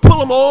do was pull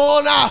them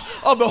on out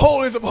of the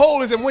holies of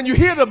holies. And when you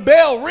hear the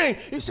bell ring,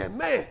 you say,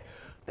 man,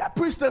 that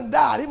priest done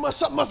died.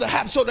 Something must have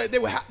happened, so that they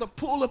would have to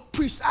pull the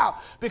priest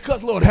out,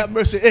 because Lord have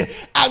mercy.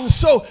 And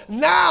so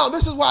now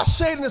this is why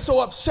Satan is so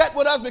upset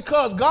with us,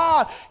 because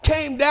God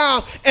came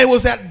down and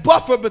was that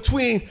buffer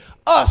between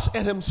us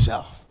and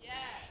himself.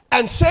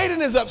 And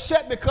Satan is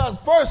upset because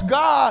first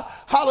God,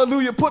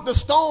 hallelujah, put the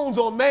stones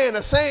on man,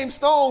 the same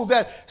stones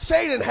that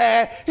Satan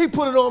had, he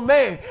put it on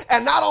man.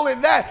 And not only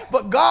that,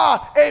 but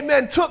God,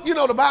 amen, took, you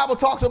know, the Bible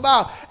talks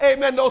about,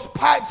 amen, those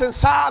pipes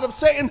inside of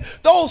Satan.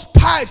 Those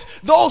pipes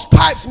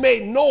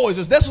made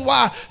noises. This is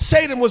why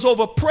Satan was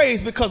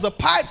overpraised, because the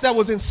pipes that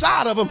was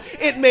inside of him,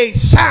 it made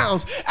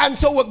sounds. And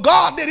so what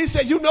God did, he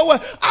said, you know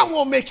what, I'm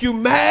going to make you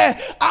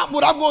mad.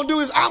 What I'm going to do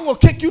is I'm going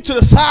to kick you to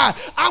the side.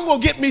 I'm going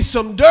to get me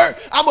some dirt.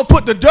 I'm going to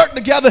put the dirt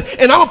together,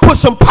 and I'm gonna put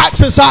some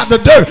pipes inside the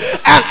dirt.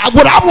 And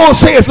what I'm gonna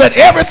say is, let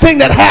everything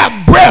that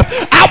have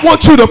breath, I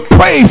want you to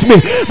praise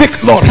me.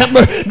 Lord have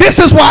mercy. This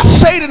is why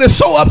Satan is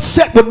so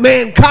upset with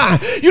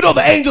mankind. You know,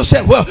 the angel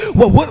said, well,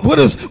 what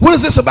is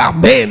this about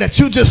man that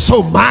you just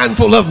so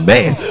mindful of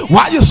man?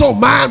 Why are you so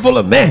mindful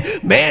of man?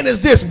 Man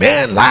is this,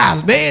 man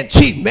lies, man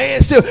cheat,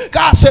 man steal.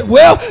 God said,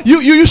 well,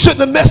 you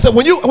shouldn't have messed up.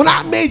 When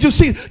I made you,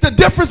 see, the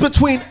difference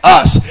between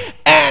us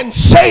and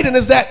Satan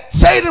is that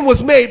Satan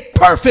was made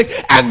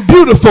perfect and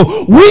beautiful.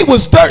 We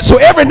was dirt, so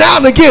every now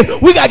and again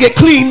we gotta get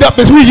cleaned up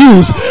as we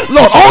use.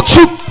 Lord, aren't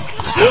you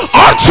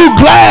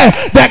glad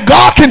that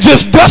God can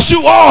just dust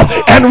you off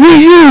and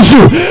reuse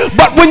you?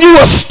 But when you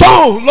a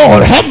stone,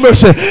 Lord have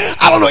mercy.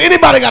 I don't know,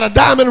 anybody got a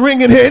diamond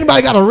ring in here?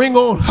 Anybody got a ring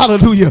on?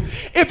 Hallelujah.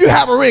 If you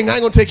have a ring, I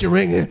ain't gonna take your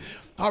ring in.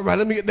 All right,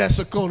 let me get that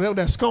scone.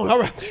 That scone. All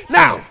right.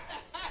 Now,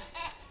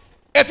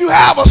 if you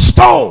have a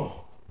stone,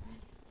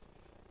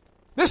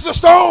 this is a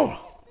stone.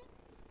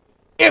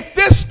 If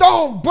this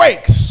stone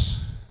breaks,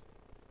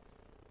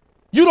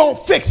 you don't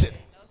fix it.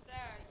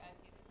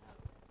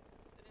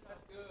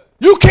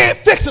 You can't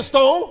fix a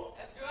stone.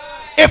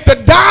 If the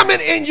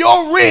diamond in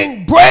your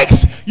ring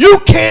breaks, you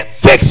can't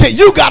fix it.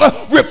 You got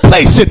to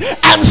replace it.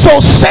 And so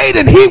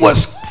Satan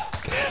was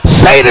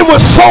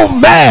so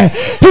mad.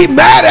 He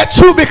mad at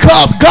you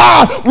because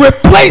God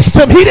replaced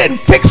him. He didn't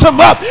fix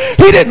him up.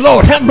 He didn't,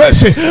 Lord have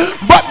mercy.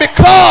 But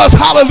because,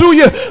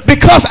 hallelujah,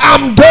 because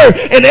I'm dirt,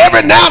 and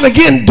every now and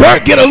again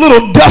dirt get a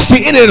little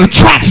dusty and it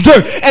attracts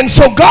dirt. And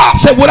so God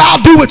said, what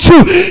I'll do with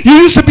you,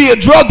 you used to be a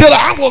drug dealer,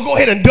 I'm going to go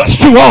ahead and dust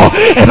you off,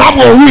 and I'm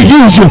going to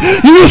reuse you.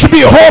 You used to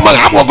be a whoremonger,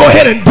 I'm going to go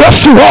ahead and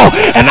dust you off,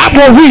 and I'm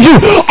going to reuse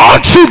you.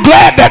 Aren't you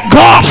glad that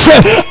God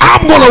said,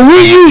 I'm going to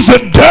reuse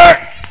the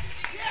dirt?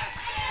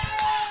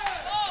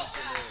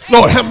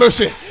 Lord have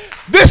mercy.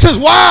 This is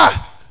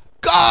why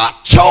God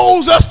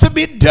chose us to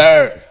be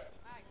dirt.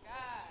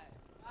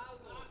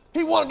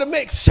 He wanted to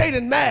make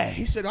Satan mad.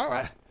 He said, all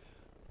right,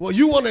 well,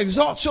 you want to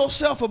exalt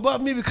yourself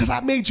above me because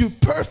I made you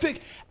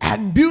perfect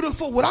and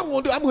beautiful. What I'm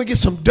going to do, I'm going to get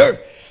some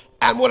dirt.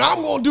 And what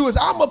I'm going to do is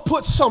I'm going to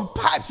put some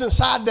pipes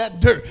inside that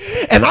dirt.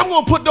 And I'm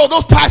going to put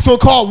those pipes are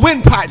called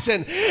wind pipes.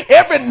 And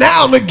every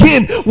now and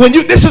again,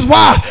 this is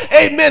why,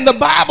 amen, the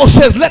Bible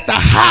says, let the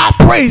high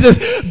praises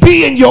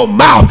be in your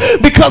mouth.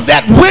 Because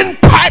that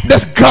wind pipe,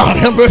 that's God,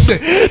 have mercy.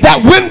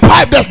 That wind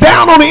pipe that's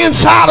down on the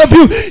inside of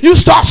you, you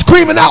start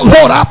screaming out,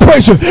 Lord, I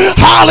praise you.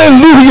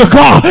 Hallelujah,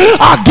 God.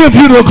 I give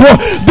you the glory.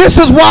 This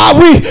is why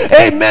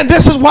amen,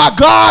 this is why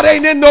God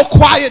ain't in no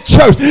quiet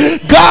church.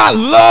 God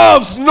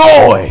loves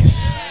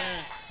noise.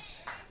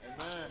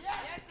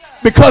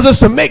 Because it's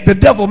to make the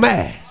devil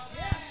mad.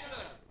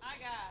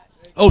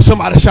 Oh,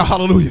 somebody shout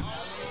hallelujah.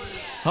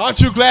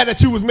 Aren't you glad that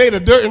you was made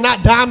of dirt and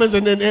not diamonds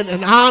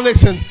and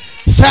onyx and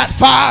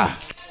sapphire?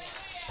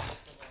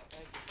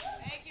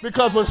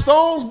 Because when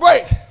stones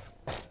break,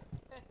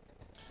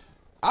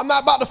 I'm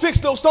not about to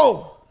fix no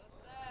stone.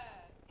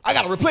 I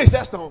got to replace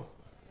that stone.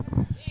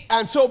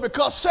 And so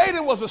because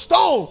Satan was a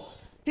stone,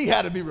 he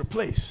had to be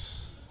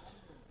replaced.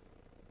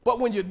 But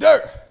when you're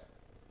dirt,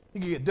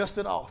 you can get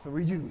dusted off and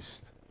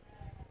reused.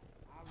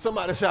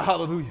 Somebody shout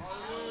hallelujah.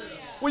 Hallelujah.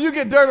 When you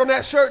get dirt on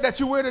that shirt that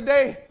you wear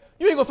today,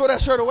 you ain't going to throw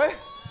that shirt away.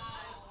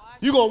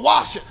 You're going to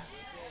wash it.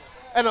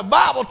 And the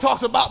Bible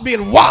talks about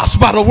being washed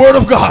by the word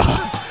of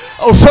God.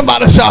 Oh,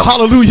 somebody shout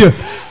hallelujah.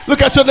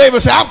 Look at your neighbor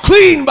and say, I'm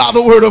clean by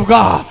the word of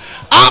God.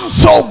 I'm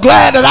so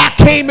glad that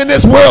I came in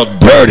this world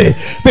dirty,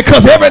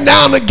 because every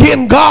now and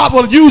again God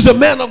will use a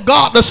man of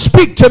God to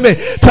speak to me,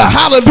 to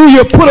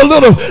hallelujah, put a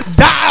little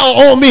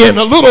dial on me and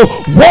a little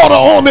water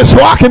on me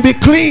so I can be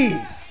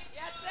clean.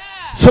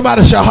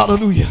 Somebody shout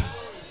hallelujah.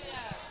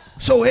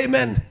 So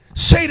amen,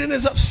 Satan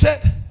is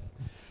upset,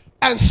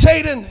 and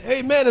Satan,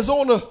 amen, is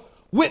on the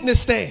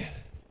witness stand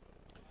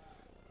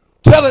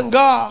telling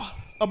God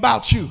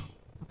about you.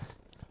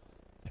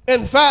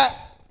 In fact,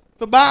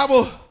 the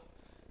Bible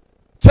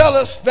tells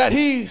us that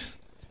he's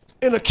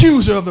an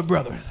accuser of the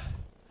brethren.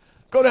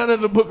 Go down to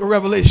the book of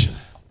Revelation.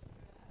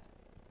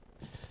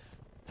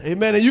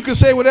 Amen. And you can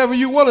say whatever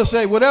you want to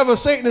say. Whatever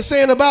Satan is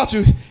saying about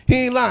you,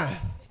 he ain't lying.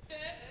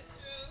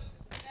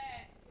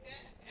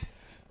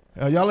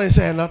 Y'all ain't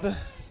saying nothing.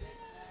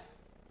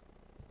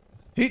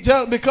 He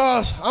tell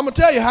because I'm going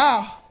to tell you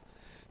how.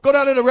 Go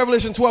down into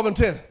Revelation 12 and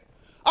 10.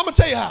 I'm going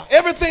to tell you how.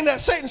 Everything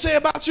that Satan say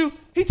about you,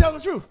 he tells the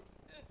truth.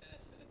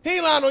 He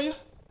ain't lying on you.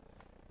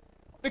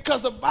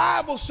 Because the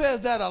Bible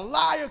says that a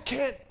liar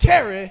can't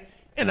tarry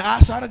in the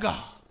eyesight of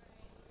God.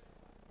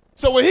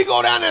 So when he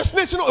go down there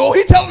snitching, oh,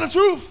 he telling the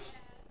truth.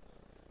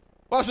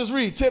 Watch this,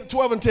 read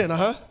 12 and 10,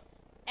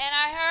 And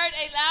I heard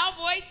a loud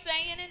voice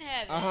saying in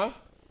heaven,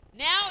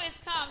 now is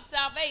come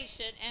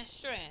salvation and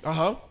strength,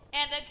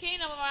 and the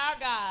kingdom of our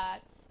God,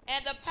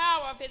 and the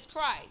power of his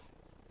Christ.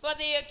 For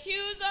the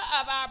accuser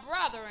of our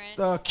brethren.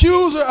 The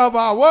accuser of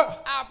our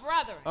what? Our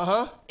brethren.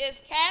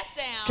 Is cast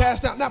down.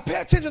 Cast down. Now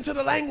pay attention to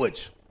the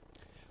language.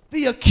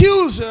 The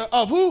accuser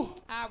of who?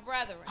 Our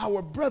brethren.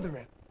 Our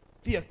brethren.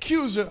 The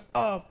accuser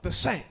of the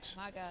saints.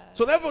 My God.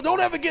 So don't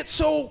ever get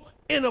so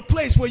in a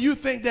place where you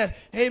think that,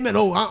 amen,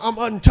 oh, I'm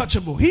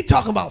untouchable. He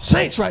talking about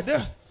saints right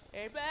there.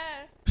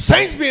 Amen.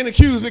 Saints being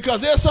accused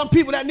because there are some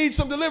people that need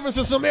some deliverance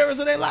in some areas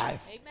of their life.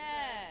 Amen.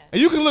 And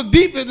you can look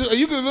deep.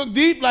 You can look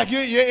deep like you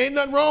ain't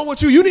nothing wrong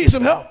with you. You need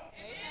some help.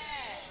 Amen.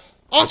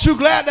 Aren't you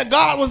glad that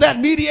God was that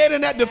mediator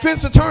and that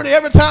defense attorney?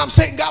 Every time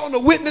Satan got on the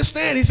witness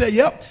stand, he said,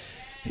 yep.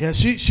 Yeah,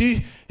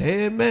 she,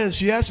 amen.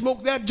 She had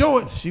smoked that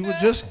joint. She was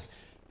just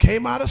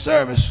came out of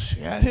service. She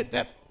had hit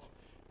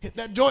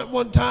that joint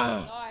one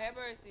time. Lord have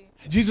mercy.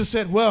 And Jesus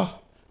said,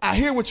 well, I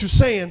hear what you're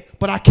saying,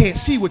 but I can't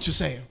see what you're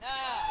saying.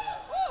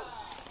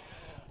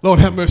 Lord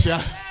have mercy.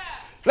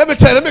 Let me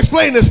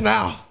explain this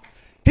now.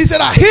 He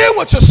said, I hear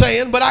what you're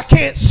saying, but I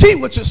can't see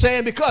what you're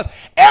saying because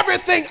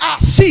everything I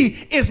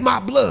see is my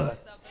blood.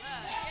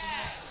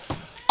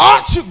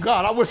 Aren't you?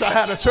 God, I wish I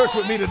had a church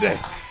with me today.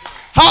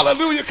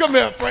 Hallelujah. Come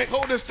here, Frank.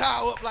 Hold this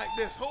towel up like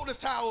this. Hold this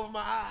towel over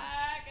my eyes.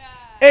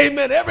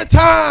 Amen. Every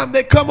time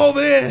they come over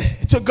there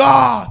to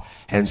God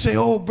and say,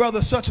 oh,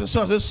 brother, such and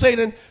such, it's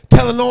Satan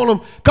telling on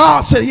them.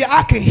 God said, yeah,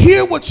 I can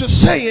hear what you're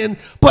saying,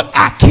 but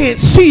I can't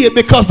see it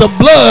because the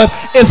blood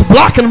is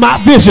blocking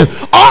my vision.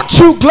 Aren't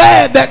you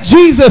glad that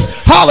Jesus,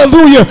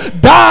 hallelujah,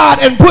 died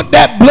and put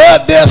that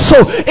blood there?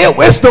 So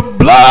it's the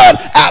blood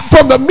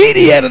from the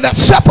mediator that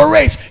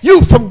separates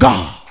you from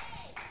God.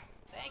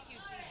 Thank you,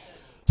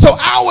 Jesus. So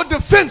our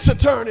defense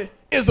attorney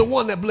is the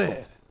one that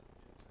bled.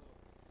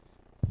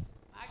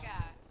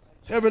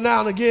 Every now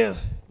and again,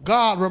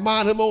 God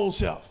remind him own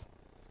self.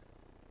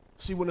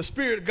 See, when the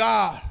Spirit of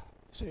God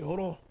say,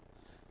 hold on,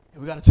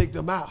 we got to take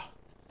them out.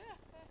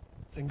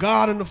 Then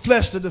God in the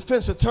flesh, the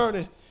defense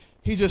attorney,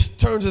 he just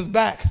turns his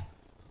back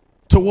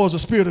towards the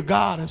Spirit of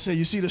God and say,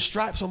 you see the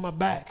stripes on my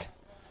back?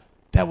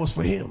 That was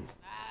for him.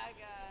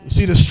 You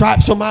see the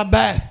stripes on my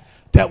back?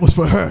 That was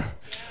for her.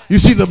 You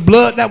see the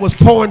blood that was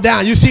pouring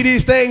down. You see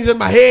these things in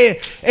my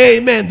head.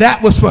 Amen.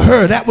 That was for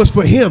her. That was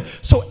for him.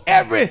 So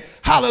every,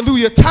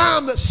 hallelujah,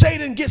 time that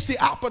Satan gets the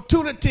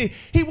opportunity,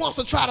 he wants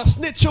to try to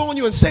snitch on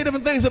you and say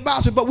different things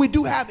about you. But we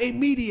do have a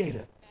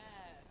mediator. Yes.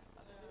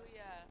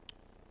 Hallelujah.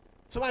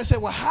 Somebody said,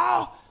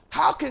 well,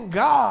 how can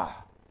God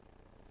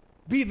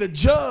be the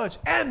judge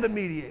and the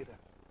mediator?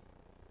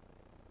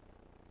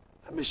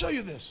 Let me show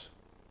you this.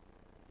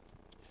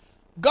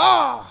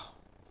 God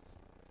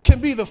can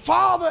be the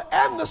Father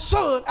and the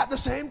Son at the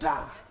same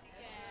time.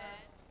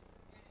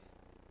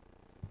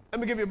 Let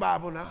me give you a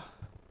Bible now.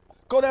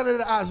 Go down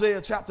into Isaiah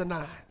chapter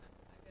 9.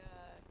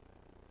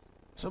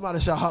 Somebody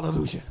shout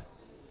hallelujah.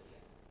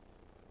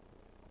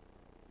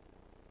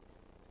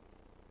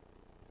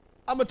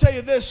 I'm going to tell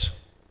you this.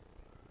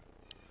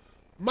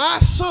 My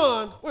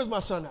son, where's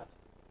my son at?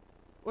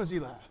 Where's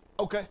Eli?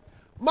 Okay.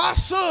 My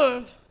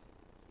son,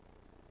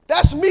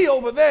 that's me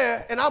over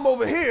there and I'm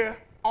over here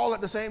all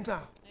at the same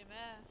time.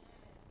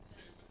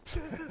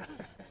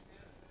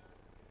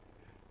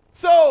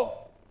 So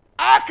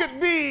I could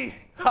be,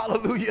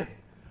 hallelujah,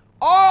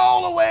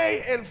 all the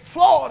way in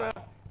Florida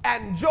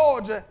and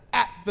Georgia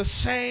at the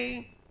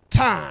same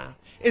time.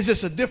 It's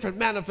just a different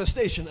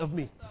manifestation of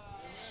me.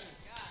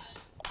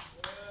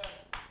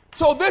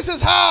 So this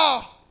is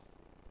how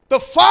the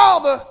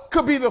Father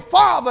could be the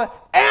Father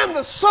and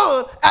the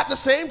Son at the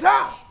same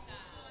time.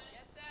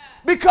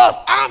 Because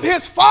I'm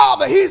his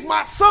father, he's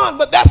my son,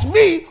 but that's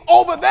me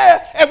over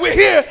there, and we're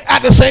here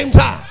at the same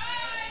time.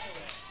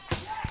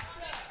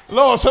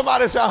 Lord,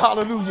 somebody shout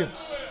hallelujah.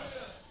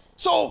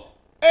 So,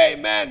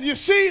 amen, you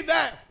see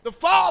that the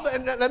Father,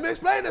 and let me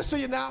explain this to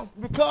you now,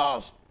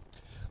 because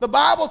the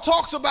Bible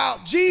talks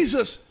about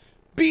Jesus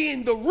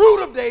being the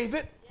root of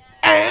David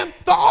and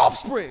the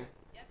offspring.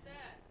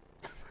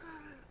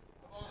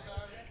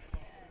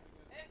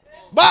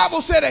 Bible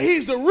said that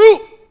he's the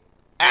root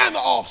and the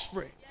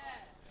offspring.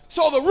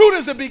 So the root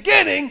is the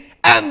beginning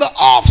and the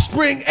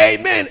offspring,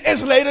 amen,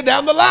 is later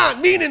down the line.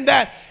 Meaning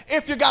that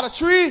if you got a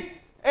tree,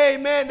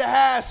 amen, that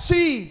has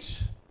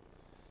seeds,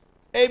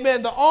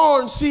 amen, the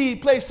orange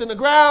seed placed in the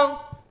ground,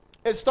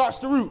 it starts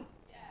to root.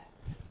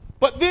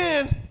 But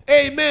then,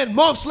 amen,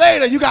 months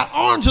later, you got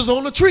oranges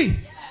on the tree.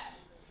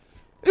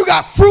 You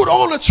got fruit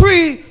on the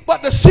tree,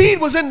 but the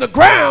seed was in the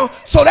ground.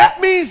 So that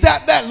means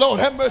that Lord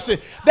have mercy,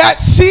 that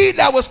seed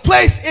that was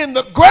placed in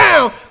the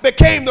ground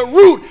became the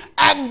root,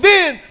 and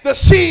then the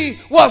seed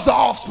was the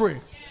offspring.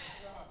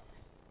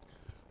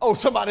 Oh,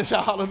 somebody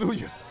shout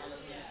hallelujah.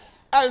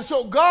 And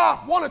so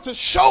God wanted to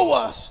show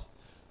us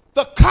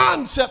the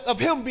concept of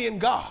him being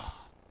God.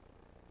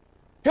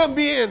 Him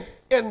being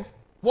in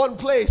one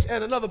place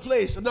and another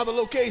place, another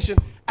location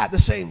at the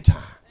same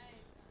time.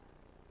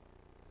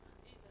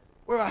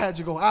 Where I had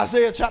you go?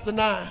 Isaiah chapter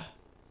 9.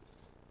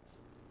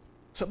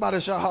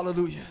 Somebody shout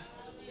hallelujah.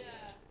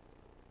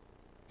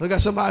 Look at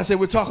somebody and say,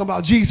 we're talking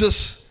about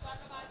Jesus,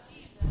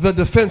 the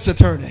defense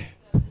attorney.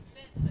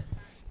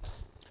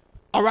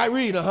 All right,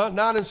 read, 9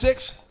 and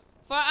 6.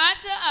 For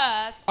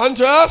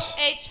unto us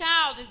a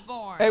child is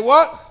born. A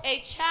what? A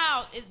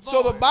child is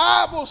born. So the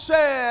Bible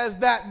says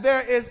that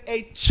there is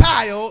a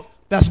child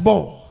that's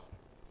born.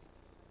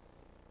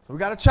 So we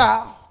got a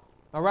child.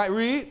 All right,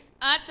 read.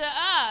 Unto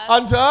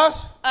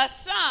us a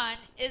son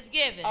is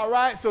given. All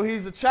right, so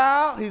he's a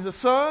child, he's a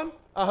son.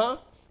 And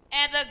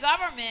the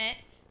government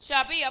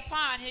shall be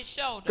upon his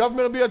shoulders.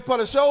 Government will be upon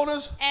his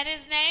shoulders. And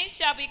his name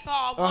shall be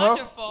called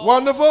Wonderful.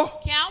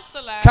 Wonderful.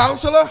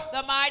 Counselor.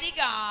 The mighty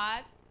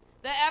God.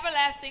 The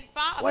everlasting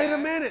Father. Wait a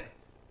minute.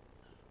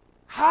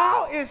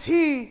 How is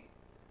he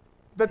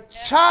the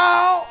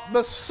child,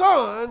 the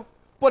son,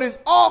 but is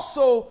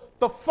also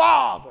the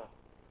father?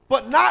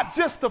 But not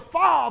just the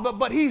father,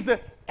 but he's the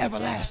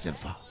everlasting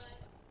Father.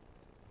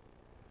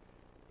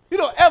 You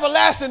know,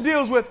 everlasting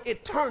deals with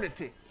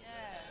eternity.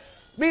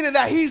 Meaning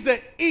that he's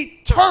the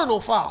eternal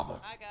Father.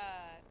 My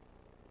God.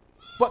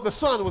 But the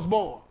Son was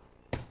born.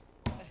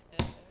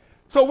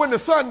 So when the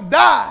Son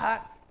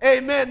died,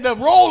 amen, the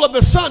role of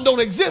the Son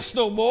don't exist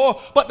no more,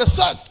 but the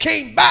Son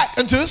came back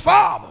unto his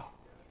Father.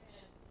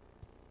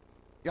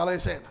 Y'all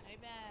ain't saying that.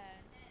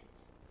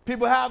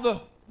 People have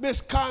the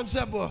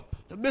misconception or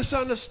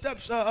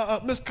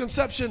the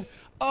misconception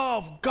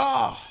of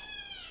God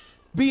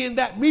being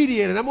that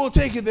mediator. And I'm going to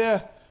take you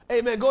there.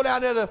 Amen. Go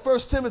down there to 1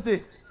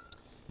 Timothy.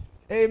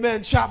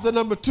 Amen. Chapter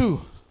number 2.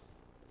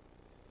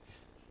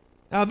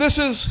 Now this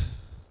is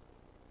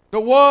the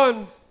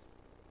one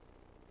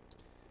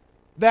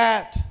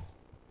that,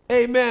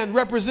 amen,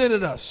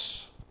 represented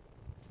us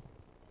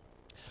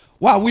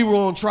while we were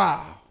on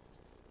trial.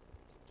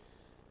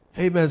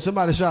 Amen.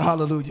 Somebody shout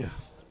hallelujah.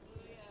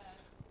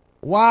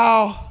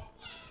 While,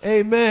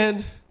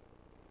 amen,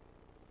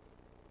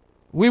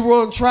 we were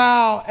on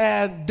trial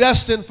and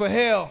destined for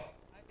hell,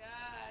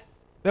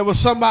 there was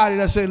somebody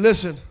that said,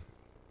 listen,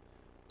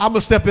 I'm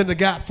going to step in the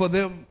gap for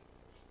them.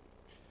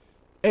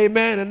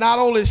 Amen. And not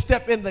only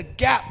step in the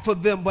gap for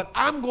them, but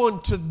I'm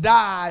going to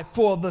die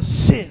for the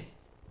sin.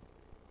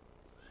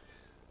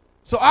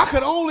 So I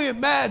could only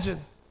imagine,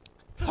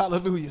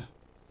 hallelujah,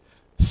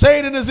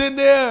 Satan is in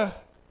there,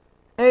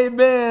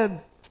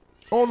 amen,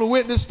 on the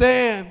witness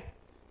stand,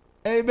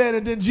 amen,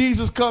 and then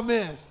Jesus come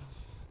in.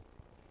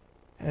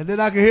 And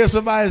then I can hear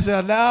somebody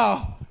say,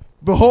 now,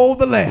 behold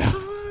the Lamb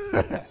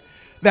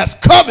that's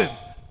coming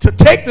to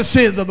take the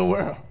sins of the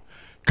world.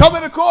 Come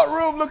in the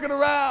courtroom looking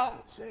around.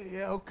 Say,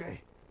 yeah,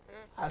 okay.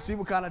 I see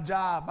what kind of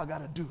job I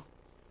got to do.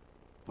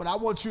 But I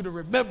want you to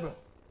remember,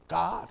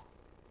 God,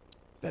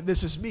 that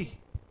this is me.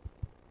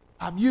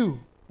 I'm you.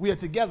 We are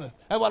together.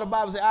 That's why the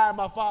Bible says, I and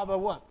my Father are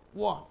what?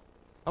 One.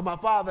 And my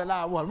Father and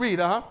I are one. Read,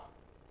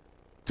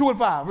 2 and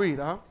 5. Read,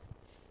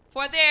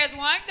 For there is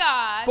one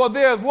God. For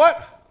there is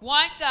what?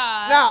 One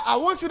God. Now, I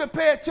want you to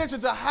pay attention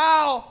to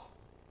how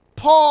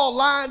Paul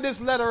lined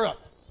this letter up.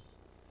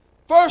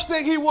 First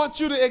thing he wants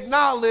you to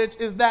acknowledge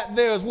is that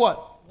there's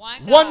what?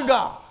 One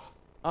God.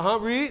 One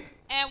God. Read.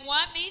 And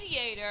one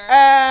mediator.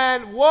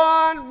 And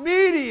one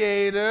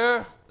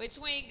mediator.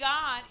 Between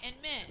God and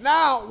men.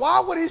 Now,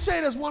 why would he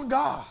say there's one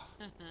God?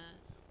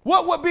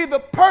 What would be the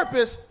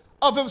purpose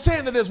of him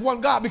saying that there's one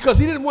God? Because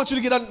he didn't want you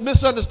to get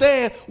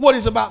misunderstand what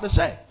he's about to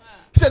say.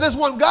 He said there's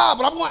one God,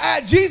 but I'm going to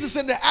add Jesus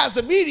in there as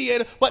the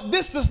mediator, but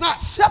this does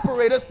not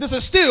separate us. This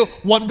is still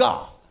one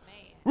God. Man.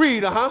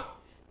 Read,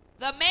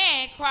 The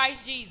man,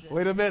 Christ Jesus.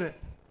 Wait a minute.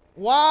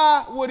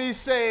 Why would he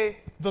say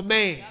the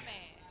man? The man.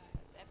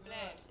 That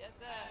flesh. Yes,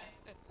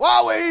 sir.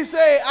 Why would he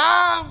say,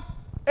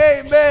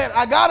 amen,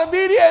 I got a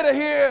mediator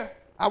here.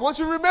 I want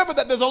you to remember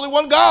that there's only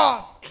one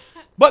God.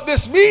 But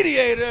this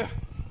mediator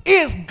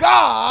is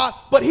God,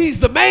 but he's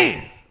the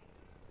man.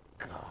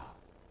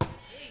 God.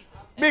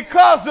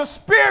 Because the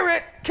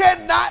spirit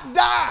cannot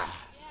die.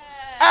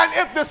 And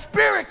if the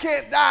spirit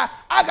can't die,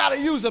 I got to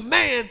use a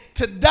man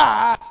to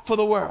die for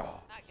the world.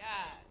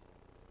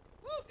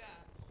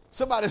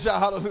 Somebody shout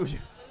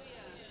hallelujah.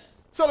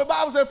 So the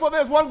Bible said, for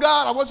there's one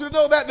God. I want you to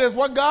know that there's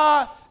one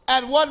God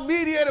and one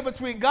mediator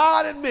between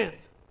God and men.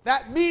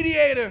 That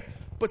mediator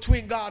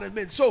between God and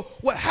men. So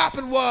what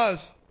happened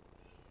was,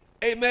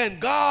 amen,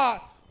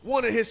 God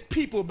wanted his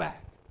people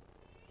back.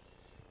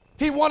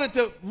 He wanted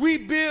to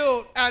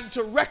rebuild and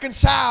to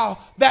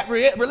reconcile that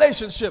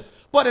relationship.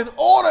 But in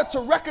order to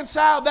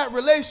reconcile that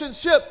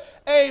relationship,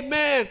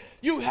 amen,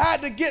 you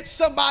had to get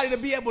somebody to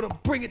be able to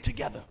bring it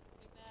together.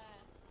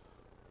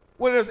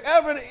 When there's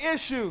ever an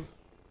issue,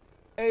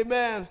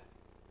 amen,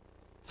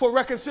 for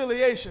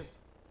reconciliation,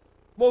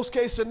 most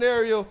case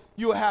scenario,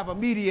 you will have a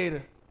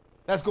mediator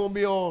that's going to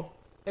be on,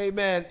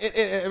 amen,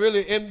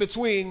 really in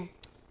between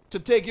to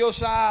take your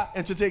side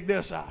and to take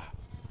their side.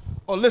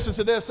 Or listen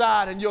to their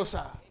side and your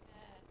side.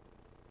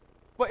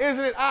 But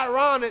isn't it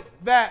ironic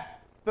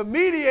that the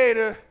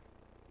mediator,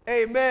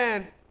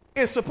 amen,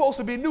 is supposed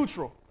to be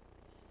neutral?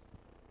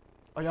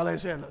 Oh, y'all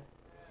ain't saying nothing.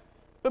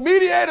 The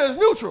mediator is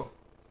neutral.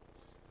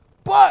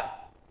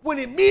 But when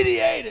he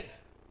mediated,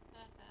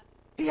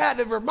 he had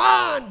to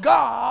remind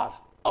God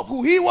of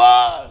who he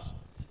was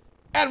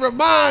and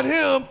remind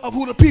him of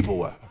who the people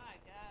were.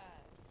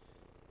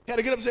 He had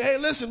to get up and say, hey,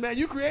 listen, man,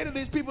 you created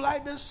these people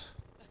like this?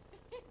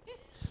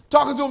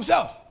 Talking to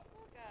himself.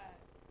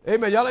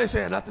 Amen. Y'all ain't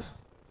saying nothing.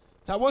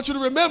 So I want you to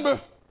remember,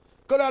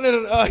 go down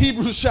to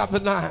Hebrews chapter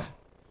 9.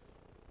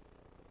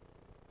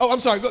 Oh, I'm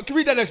sorry. Go,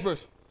 read that next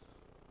verse.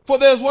 For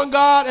there's one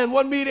God and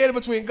one mediator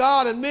between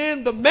God and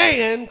men, the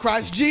man,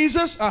 Christ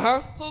Jesus,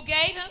 who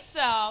gave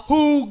himself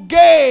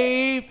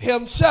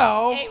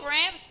a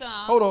ransom.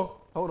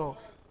 Hold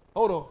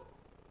on.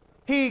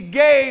 He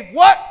gave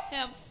what?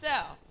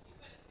 Himself.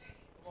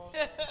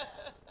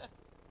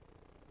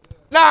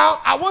 Now,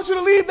 I want you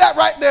to leave that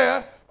right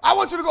there. I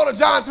want you to go to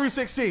John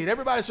 3:16.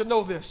 Everybody should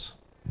know this.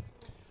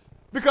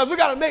 Because we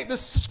got to make the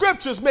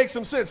scriptures make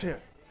some sense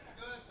here.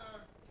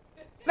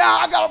 Now,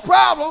 I got a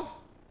problem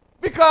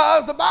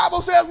because the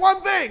Bible says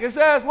one thing. It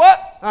says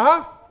what?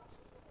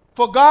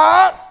 For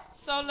God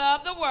so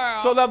loved the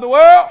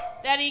world.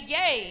 That he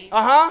gave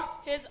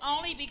his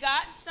only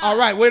begotten son. All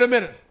right, wait a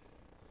minute.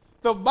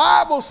 The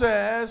Bible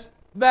says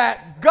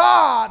that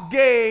God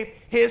gave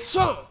his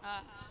son.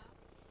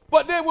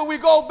 But then when we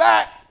go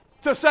back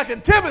to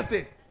 2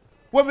 Timothy,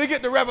 when we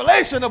get the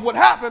revelation of what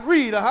happened,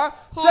 read,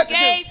 Who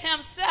gave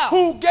himself.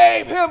 Who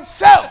gave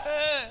himself.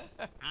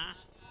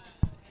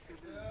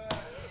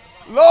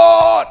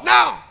 Lord,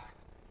 now,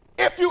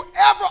 if you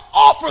ever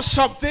offer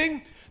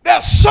something,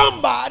 there's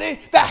somebody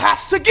that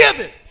has to give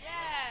it.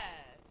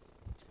 Yes.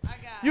 I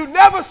got it. You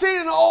never see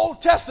in the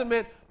Old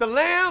Testament the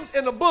lambs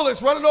and the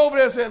bullocks running over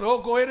there saying, oh,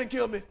 go ahead and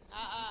kill me.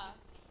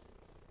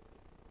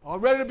 All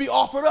ready to be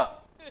offered up.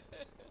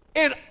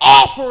 An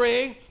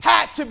offering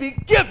had to be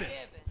given.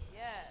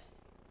 Yes.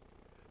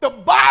 The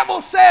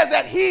Bible says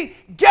that he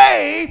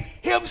gave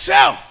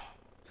himself.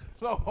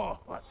 Lord.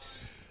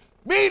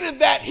 Meaning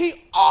that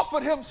he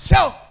offered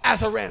himself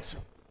as a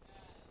ransom.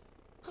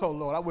 Oh,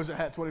 Lord, I wish I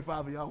had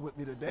 25 of y'all with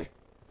me today.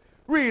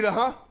 Read,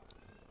 A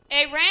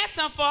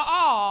ransom for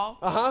all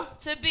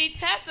to be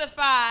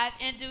testified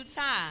in due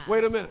time.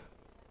 Wait a minute.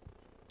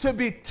 To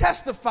be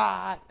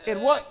testified in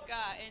what? God,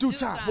 in due due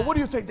time. time. But what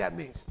do you think that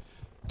means?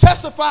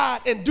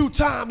 Testified in due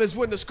time is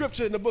when the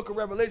scripture in the book of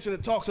Revelation,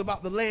 it talks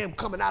about the Lamb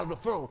coming out of the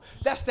throne.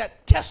 That's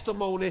that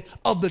testimony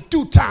of the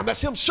due time.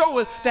 That's him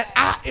showing that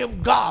I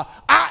am God.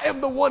 I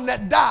am the one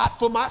that died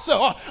for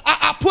myself.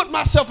 I put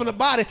myself in the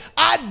body.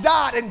 I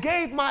died and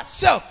gave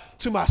myself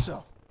to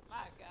myself. My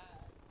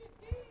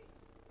God.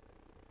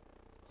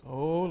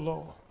 Oh,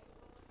 Lord.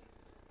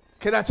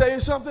 Can I tell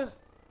you something?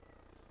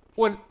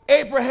 When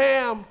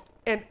Abraham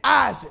and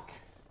Isaac,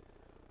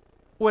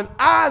 when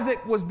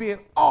Isaac was being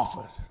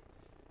offered,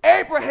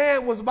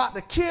 Abraham was about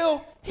to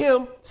kill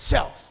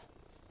himself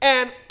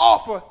and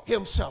offer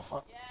himself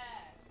up.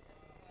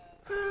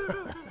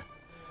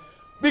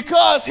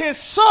 Because his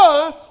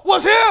son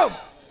was him.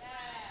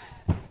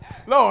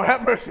 Lord,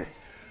 have mercy.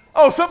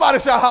 Oh, somebody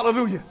shout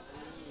hallelujah.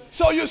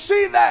 So you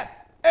see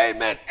that,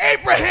 amen,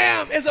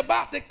 Abraham is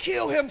about to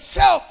kill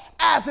himself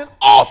as an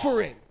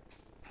offering.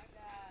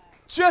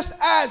 Just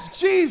as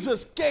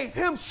Jesus gave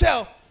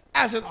himself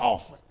as an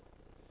offering.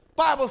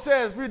 Bible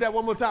says, read that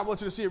one more time. I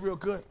want you to see it real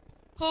good.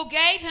 Who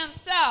gave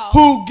himself.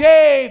 Who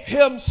gave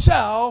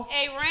himself.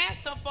 A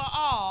ransom for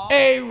all.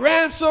 A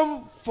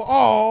ransom for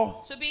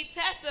all. To be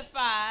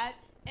testified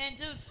in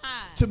due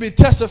time. To be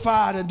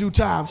testified in due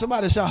time.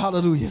 Somebody shout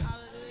hallelujah.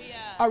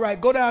 Hallelujah. All right,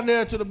 go down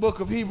there to the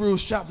book of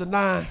Hebrews chapter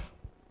 9.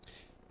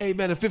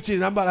 Amen. And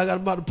 15. I'm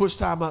about to push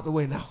time out the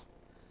way now.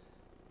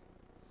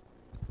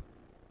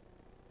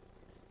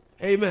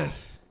 Amen.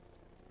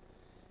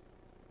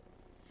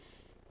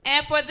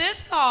 And for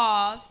this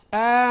cause.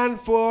 And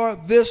for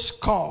this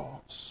cause.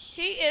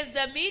 He is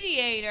the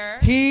mediator.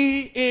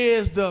 He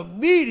is the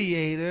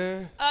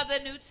mediator. Of the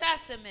New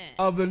Testament.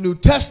 Of the New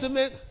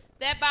Testament.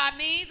 That by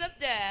means of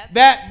death.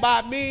 That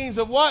by means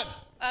of what?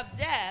 Of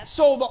death.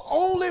 So the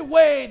only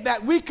way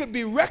that we could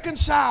be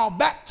reconciled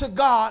back to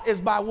God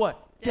is by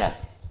what? Death.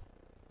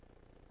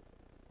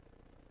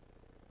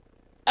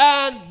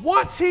 And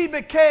once he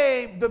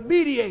became the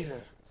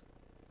mediator,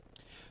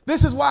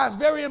 this is why it's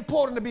very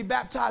important to be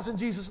baptized in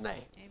Jesus'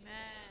 name. Amen.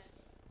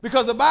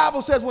 Because the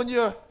Bible says when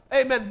you're,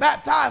 amen,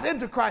 baptized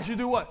into Christ, you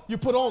do what? You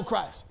put on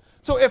Christ.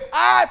 So if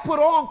I put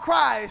on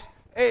Christ,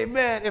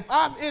 amen, if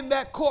I'm in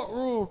that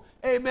courtroom,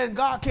 amen,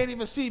 God can't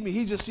even see me.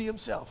 He just see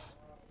himself.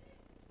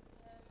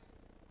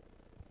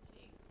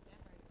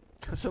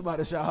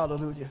 Somebody shout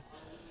hallelujah.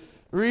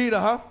 Read,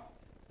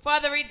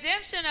 For the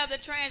redemption of the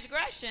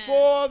transgressions.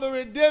 For the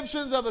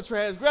redemptions of the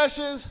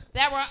transgressions.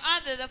 That were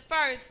under the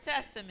first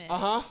testament.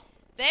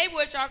 They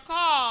which are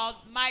called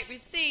might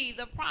receive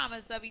the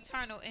promise of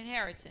eternal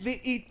inheritance.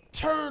 The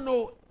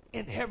eternal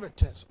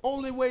inheritance.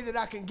 Only way that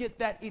I can get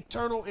that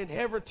eternal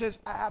inheritance,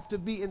 I have to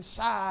be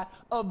inside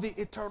of the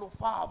eternal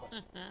Father.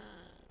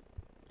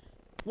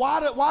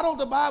 Why don't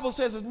the Bible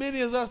says as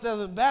many as us that have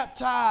been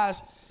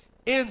baptized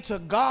into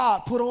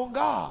God, put on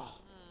God?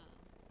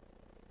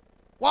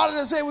 Why did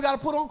it say we got to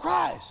put on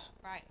Christ?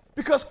 Right.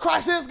 Because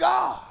Christ is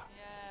God.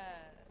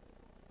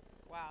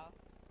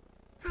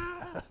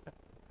 Yes.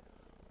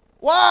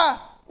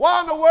 Wow.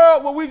 Why in the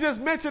world when we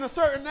just mention a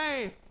certain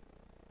name,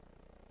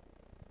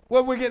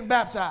 when we're getting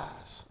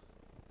baptized?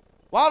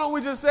 Why don't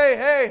we just say,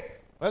 hey,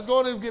 let's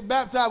go and get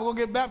baptized. We're going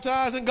to get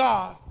baptized in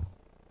God.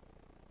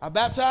 I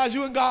baptize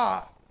you in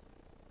God.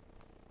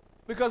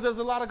 Because there's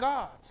a lot of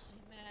gods.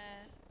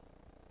 Amen.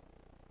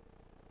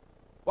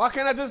 Why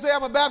can't I just say I'm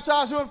going to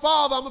baptize you in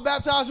Father? I'm going to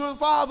baptize you in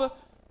Father.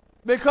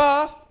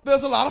 Because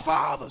there's a lot of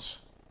fathers.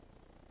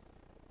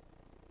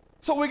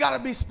 So we got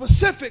to be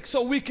specific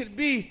so we can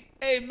be,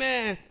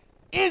 amen,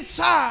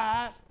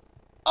 inside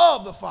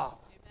of the Father.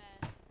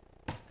 Amen.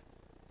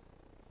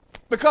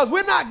 Because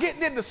we're not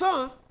getting in the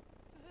Son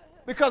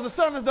because the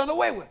Son is done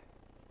away with.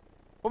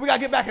 But we got to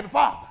get back in the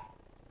Father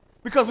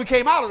because we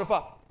came out of the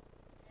Father.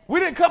 We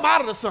didn't come out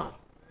of the Son.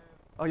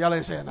 Oh, y'all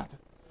ain't saying nothing.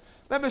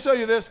 Let me show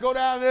you this. Go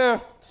down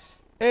there.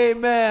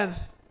 Amen.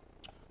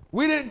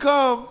 We didn't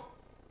come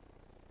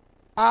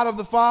out of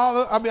the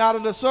Father, out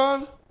of the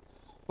Son,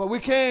 but we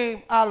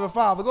came out of the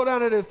Father. Go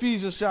down there to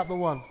Ephesians chapter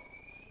 1.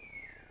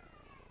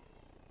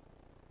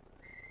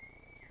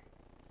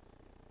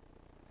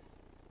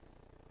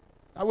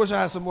 I wish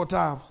I had some more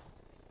time.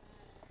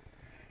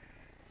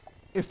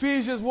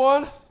 Ephesians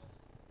 1.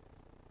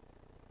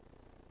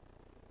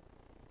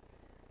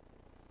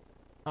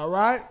 All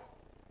right.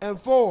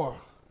 And 4.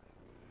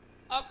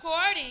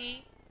 According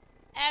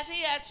as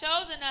he had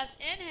chosen us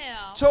in him.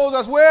 Chose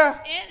us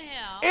where? In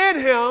him. In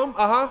him.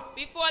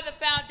 Before the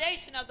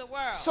foundation of the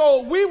world.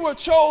 So we were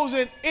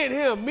chosen in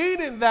him,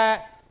 meaning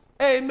that,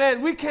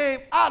 amen, we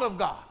came out of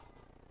God.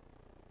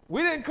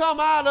 We didn't come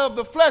out of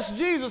the flesh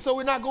Jesus, so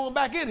we're not going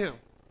back in him.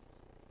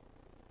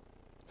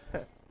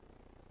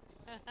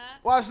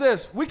 Watch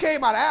this. We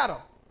came out of Adam.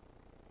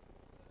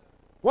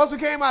 Once we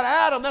came out of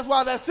Adam, that's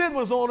why that sin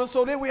was on us.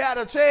 So then we had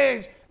to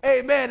change,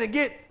 amen, and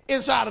get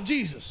inside of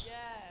Jesus. Yes.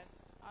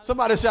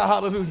 Somebody shout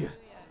hallelujah.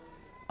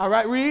 All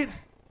right, read.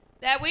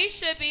 That we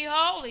should be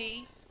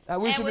holy. That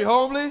we should be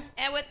holy.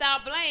 And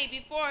without blame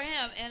before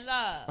him in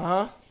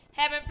love.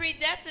 Having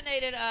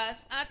predestinated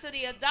us unto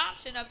the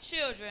adoption of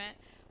children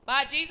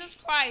by Jesus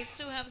Christ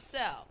to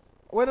himself.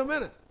 Wait a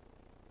minute.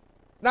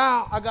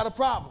 Now, I got a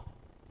problem.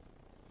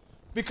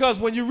 Because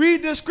when you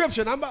read this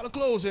scripture, and I'm about to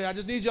close here, I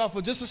just need y'all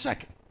for just a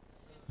second.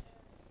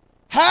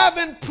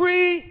 Having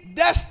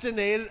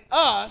predestinated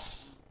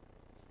us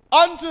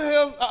unto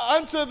him,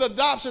 unto the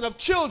adoption of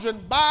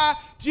children by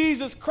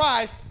Jesus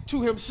Christ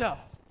to himself.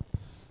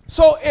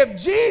 So if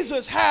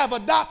Jesus have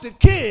adopted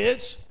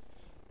kids,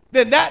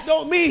 then that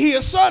don't mean he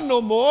a son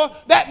no more.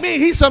 That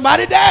means he's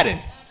somebody's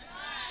daddy.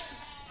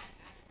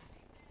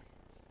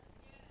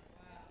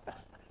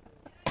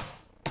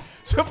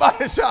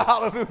 Somebody shout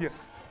hallelujah.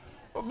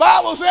 The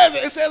Bible says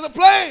it says it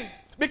plain,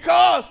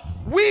 because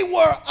we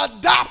were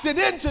adopted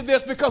into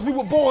this because we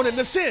were born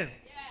into sin.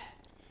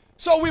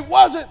 So we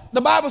wasn't,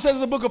 the Bible says in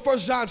the book of 1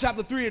 John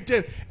chapter 3 and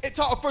 10, it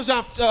talks, 1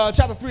 John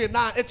chapter 3 and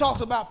 9, it talks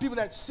about people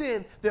that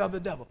sin, they are the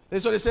devil.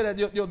 And so they say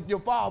that your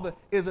father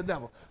is a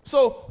devil.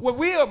 So when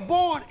we are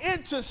born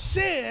into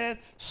sin,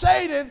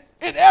 Satan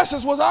in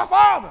essence was our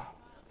father.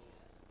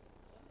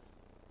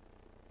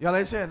 Y'all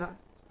ain't saying nothing.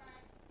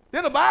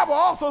 Then the Bible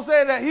also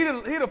said that he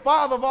the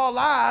father of all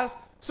lies.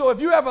 So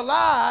if you ever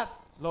lied,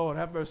 Lord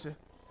have mercy.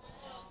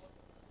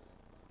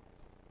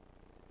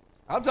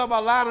 I'm talking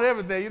about lying on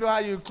everything. You know how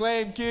you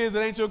claim kids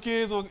that ain't your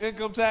kids on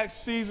income tax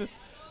season?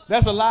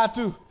 That's a lie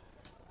too.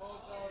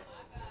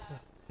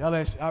 Y'all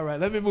ain't, all right,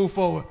 let me move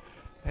forward.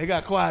 They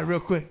got quiet real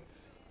quick.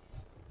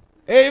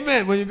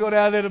 Amen. When you go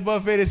down there to the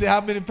buffet, they say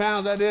how many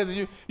pounds that is.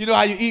 And you know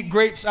how you eat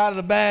grapes out of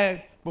the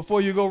bag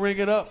before you go ring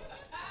it up?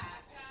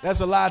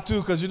 That's a lie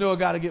too, because you know it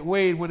got to get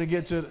weighed when it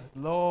gets to the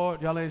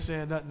Lord. Y'all ain't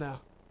saying nothing now.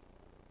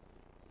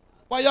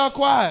 Why y'all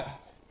quiet?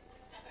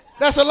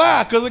 That's a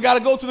lie, because it got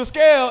to go to the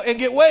scale and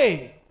get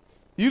weighed.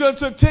 You done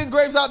took 10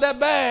 grapes out that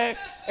bag,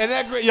 and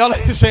that grape, y'all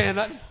ain't saying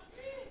nothing.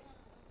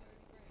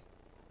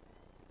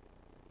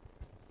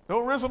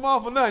 Don't rinse them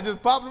off or nothing.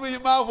 Just pop them in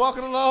your mouth,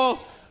 walking along.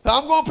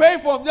 I'm going to pay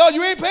for them. No,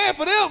 you ain't paying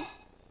for them.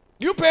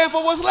 You paying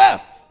for what's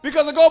left,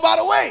 because it go by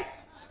the weight.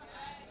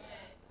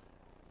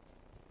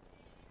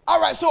 All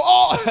right, so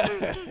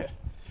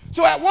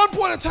so at one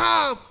point in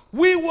time,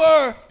 we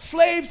were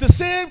slaves to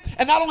sin,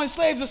 and not only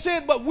slaves to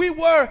sin, but we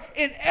were,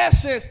 in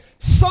essence,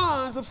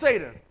 sons of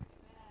Satan.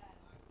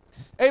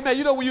 Amen.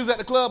 You know we use at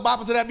the club,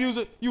 bopping to that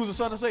music, you was a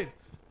son of Satan,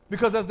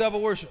 because that's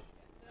devil worship.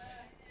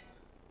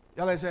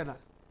 Y'all ain't saying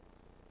nothing.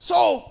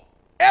 So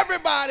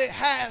everybody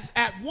has,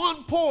 at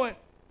one point,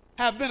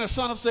 have been a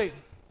son of Satan.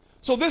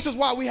 So this is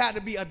why we had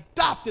to be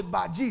adopted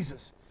by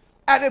Jesus.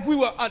 And if we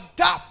were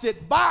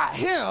adopted by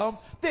him,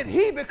 then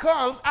he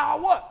becomes our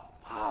what?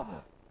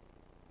 Father.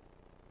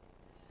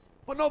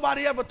 But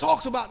nobody ever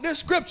talks about this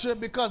scripture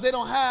because they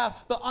don't have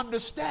the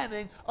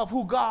understanding of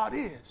who God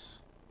is.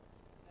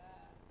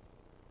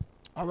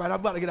 All right, I'm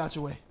about to get out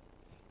your way.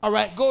 All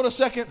right, go to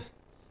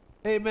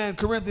 2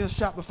 Corinthians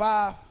chapter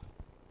 5.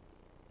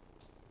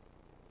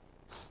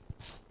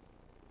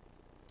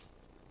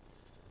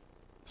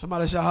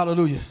 Somebody shout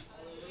hallelujah.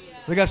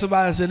 Look at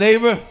somebody and say,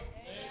 neighbor,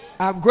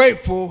 I'm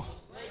grateful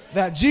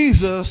that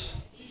Jesus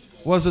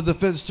was a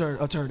defense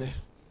attorney.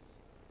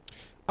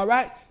 All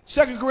right,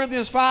 2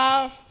 Corinthians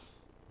 5.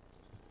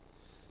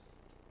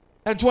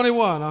 And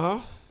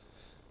 21,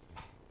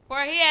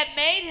 For he had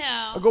made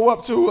him. Go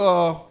up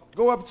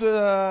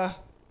to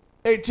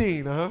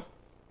 18, And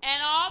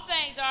all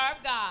things are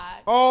of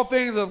God. All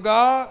things of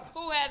God.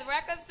 Who hath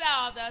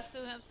reconciled us to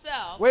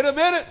himself. Wait a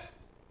minute.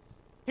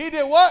 He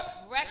did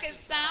what?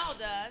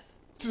 Reconciled us.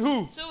 To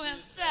who? To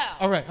himself.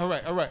 All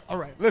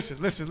right. Listen.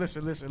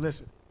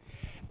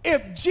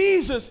 If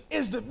Jesus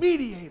is the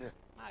mediator,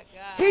 My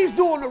God. he's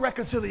doing the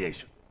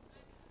reconciliation.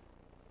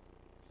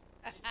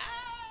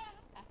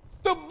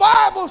 The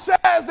Bible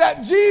says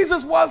that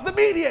Jesus was the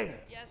mediator.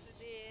 Yes, it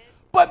did.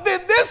 But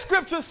then this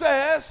scripture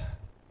says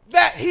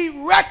that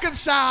he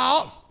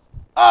reconciled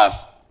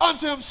us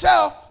unto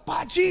himself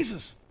by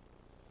Jesus.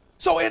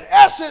 So in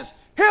essence,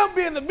 him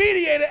being the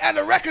mediator and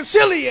the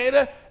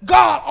reconciliator,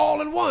 God all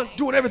in one,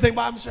 doing everything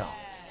by himself.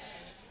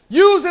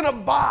 Using a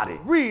body.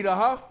 Read,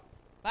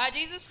 By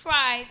Jesus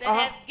Christ, and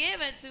hath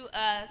given to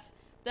us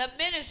the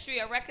ministry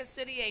of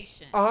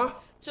reconciliation.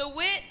 To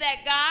wit, that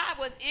God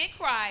was in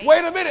Christ.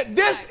 Wait a minute.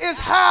 This is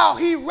how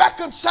he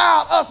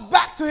reconciled us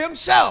back to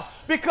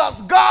himself.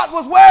 Because God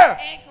was where?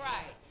 In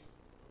Christ.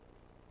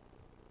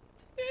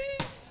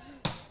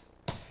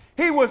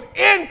 He was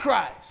in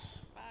Christ.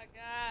 My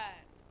God.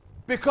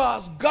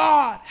 Because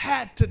God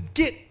had to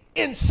get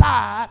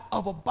inside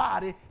of a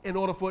body in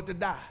order for it to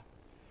die.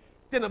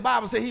 Then the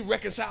Bible says he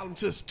reconciled him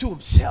to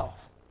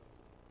himself.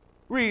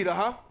 Read,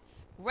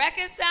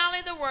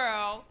 Reconciling the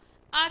world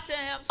unto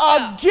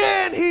himself.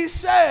 Again, he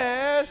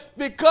says,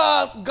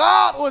 because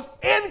God was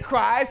in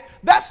Christ,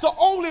 that's the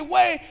only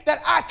way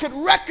that I could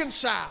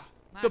reconcile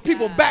the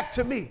people back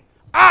to me.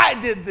 I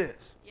did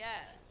this. Yes.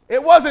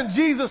 It wasn't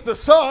Jesus the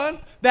Son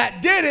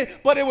that did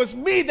it, but it was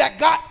me that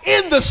got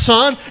in the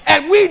Son,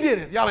 and we did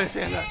it. Y'all ain't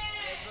saying that.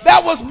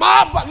 That was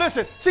my,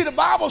 listen, see, the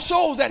Bible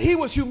shows that he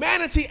was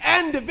humanity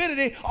and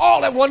divinity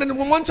all at one time.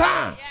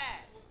 Yes.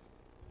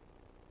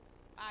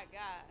 My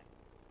God.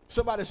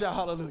 Somebody shout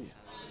hallelujah.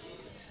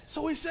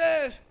 So he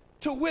says,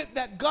 to wit,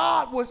 that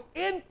God was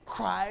in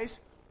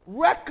Christ,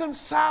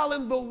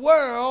 reconciling the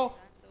world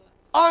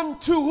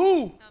unto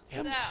who?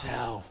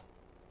 Himself.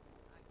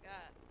 My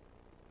God.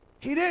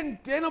 He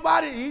didn't,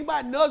 anybody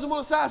nudge him on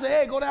the side and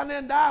say, hey, go down there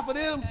and die for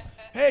them.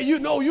 Hey, you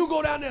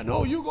go down there.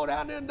 No, you go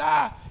down there and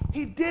die.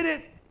 He did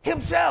it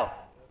himself.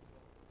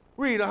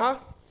 Read,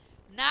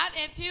 Not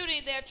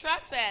imputing their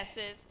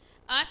trespasses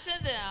unto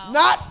them.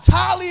 Not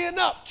tallying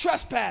up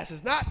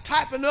trespasses, not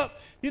typing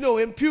up,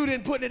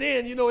 imputing, putting it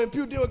in,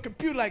 imputing a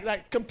computer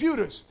like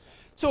computers.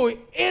 So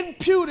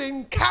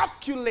imputing,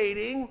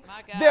 calculating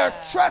their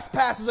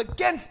trespasses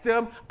against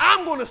them.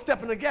 I'm going to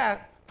step in the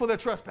gap for their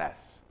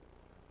trespasses.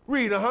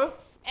 Read, And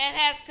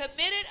have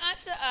committed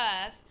unto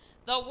us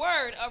the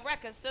word of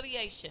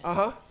reconciliation.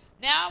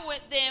 Now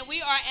then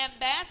we are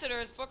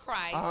ambassadors for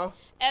Christ,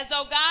 as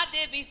though God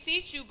did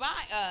beseech you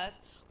by us.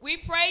 We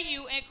pray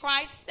you in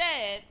Christ's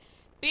stead,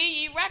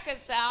 be ye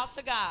reconciled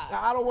to God.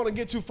 Now, I don't want to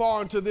get too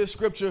far into this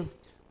scripture,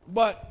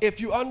 but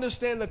if you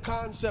understand the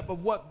concept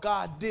of what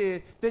God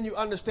did, then you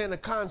understand the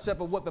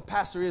concept of what the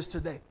pastor is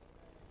today.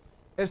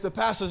 It's the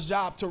pastor's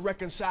job to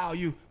reconcile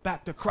you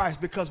back to Christ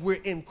because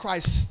we're in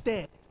Christ's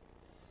stead.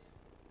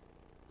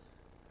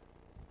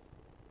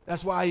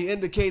 That's why he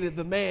indicated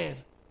the man,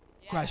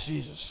 Christ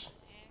Jesus.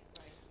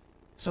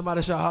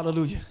 Somebody shout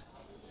hallelujah.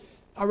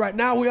 All right,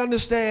 now we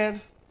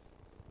understand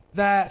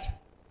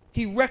that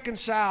he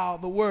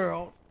reconciled the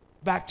world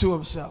back to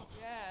himself.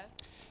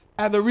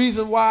 And the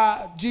reason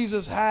why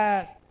Jesus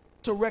had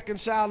to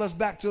reconcile us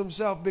back to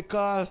himself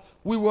because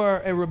we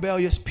were a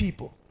rebellious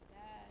people.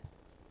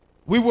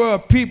 We were a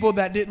people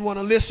that didn't want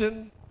to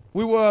listen.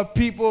 We were a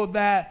people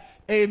that,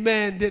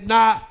 amen, did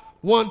not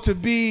want to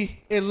be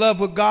in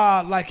love with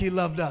God like he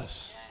loved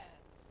us.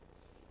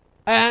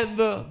 And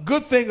the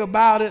good thing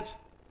about it,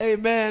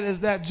 amen, is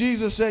that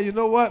Jesus said, you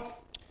know what?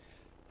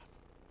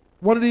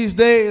 One of these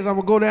days I'm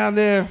going to go down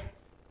there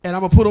and I'm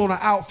going to put on an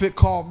outfit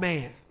called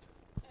man.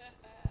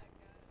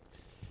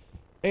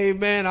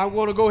 Amen. I'm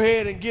going to go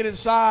ahead and get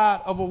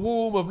inside of a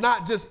womb of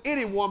not just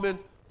any woman,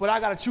 but I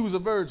got to choose a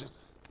virgin.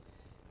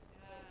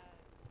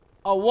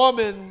 A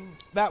woman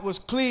that was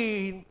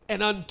clean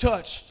and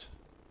untouched.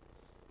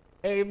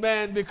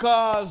 Amen.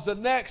 Because the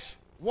next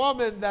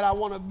woman that I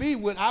want to be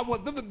with, I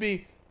want them to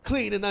be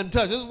clean and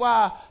untouched. This is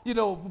why, the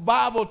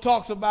Bible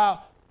talks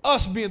about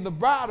us being the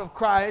bride of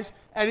Christ.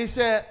 And he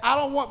said, I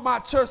don't want my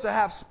church to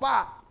have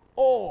spot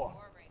or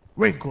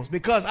wrinkles.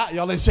 Because,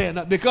 y'all ain't saying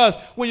that. Because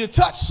when you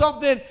touch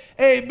something,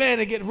 amen,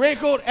 it get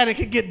wrinkled and it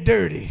can get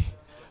dirty.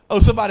 Oh,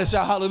 somebody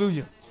shout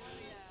hallelujah.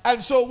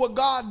 And so what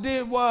God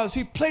did was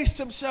he placed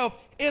himself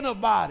in a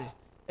body.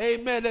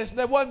 Amen.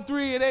 There wasn't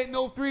three. It ain't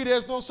no three.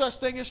 There's no such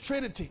thing as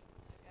Trinity.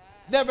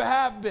 Never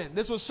have been.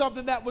 This was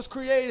something that was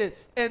created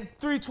in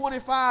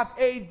 325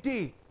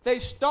 AD. They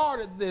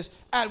started this.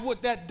 And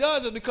what that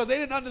does is because they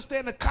didn't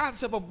understand the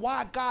concept of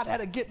why God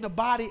had to get in the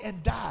body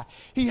and die.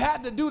 He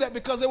had to do that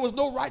because there was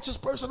no righteous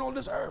person on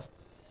this earth.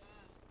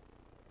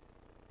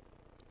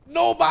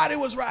 Nobody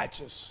was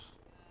righteous.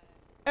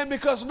 And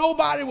because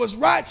nobody was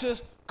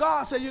righteous,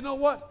 God said, you know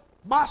what?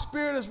 My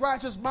spirit is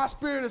righteous. My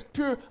spirit is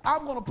pure.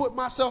 I'm going to put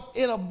myself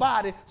in a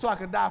body so I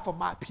can die for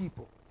my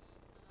people.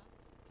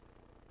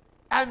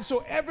 And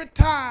so every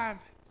time,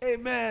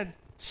 amen,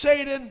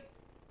 Satan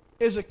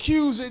is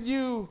accusing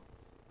you,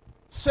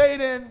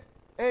 Satan,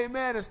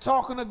 amen, is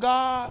talking to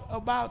God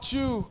about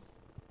you,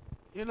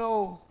 you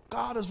know,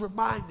 God is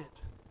reminded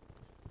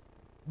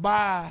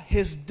by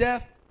his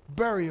death,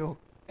 burial,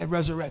 and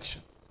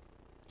resurrection.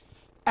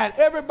 And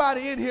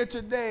everybody in here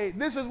today,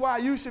 this is why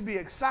you should be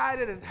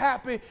excited and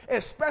happy,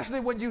 especially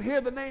when you hear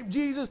the name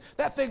Jesus.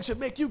 That thing should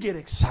make you get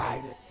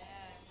excited.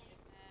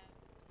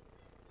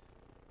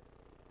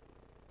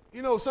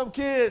 You know, some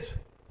kids,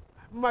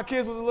 my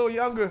kids was a little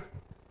younger,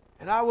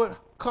 and I would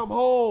come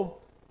home,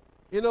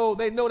 you know,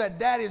 they know that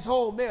daddy's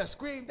home. They'll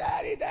scream,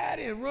 daddy,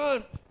 daddy, and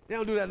run. They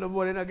don't do that no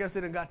more. I guess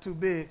they done got too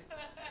big.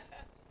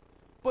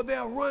 But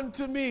they'll run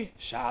to me,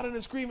 shouting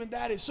and screaming,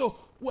 daddy. So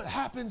what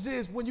happens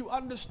is when you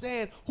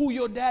understand who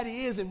your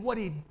daddy is and what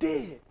he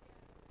did,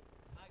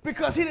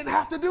 because he didn't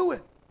have to do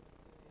it.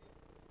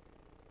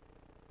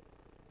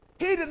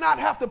 He did not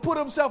have to put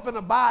himself in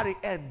a body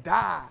and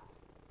die.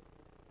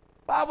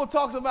 The Bible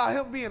talks about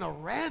him being a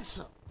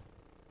ransom.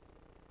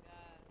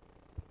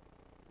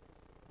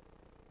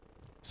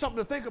 Something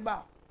to think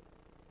about.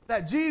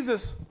 That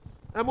Jesus,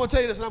 and I'm going to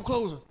tell you this and I'm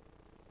closing.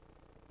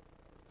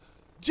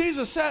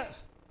 Jesus sat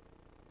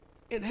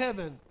in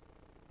heaven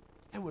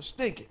and was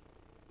thinking.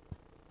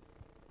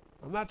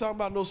 I'm not talking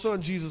about no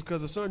son Jesus,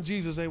 because the son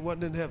Jesus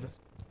wasn't in heaven.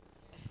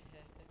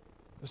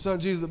 The son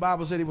Jesus, the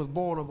Bible said he was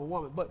born of a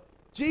woman. But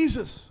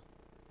Jesus,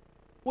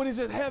 when he's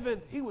in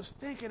heaven, he was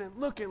thinking and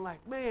looking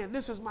like, man,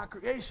 this is my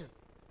creation.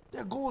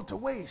 They're going to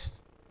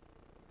waste.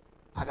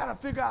 I got to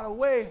figure out a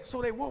way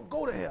so they won't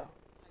go to hell.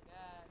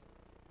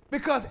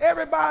 Because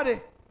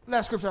everybody,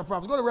 last scripture I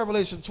promise, go to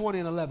Revelation 20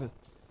 and 11.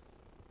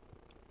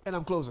 And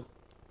I'm closing.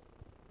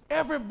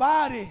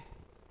 Everybody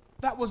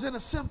that was in a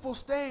sinful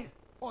state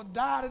or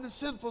died in a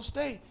sinful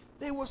state,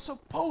 they were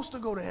supposed to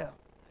go to hell.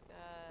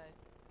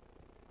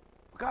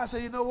 God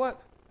said, you know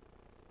what?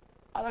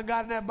 I done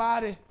got in that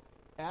body,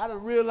 and I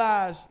done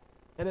realized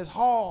that it's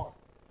hard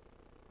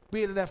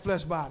being in that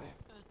flesh body.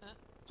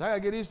 So I got to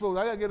get these folks,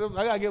 I got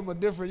to give them a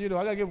different, you know,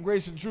 I got to give them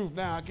grace and truth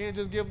now. I can't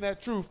just give them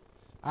that truth.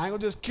 I ain't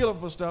going to just kill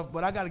them for stuff,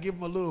 but I got to give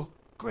them a little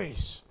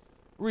grace.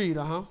 Read,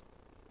 And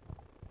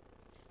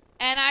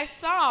I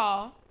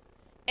saw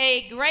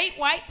a great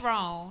white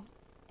throne,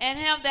 and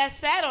him that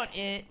sat on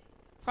it,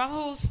 from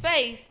whose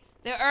face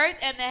the earth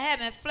and the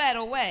heaven fled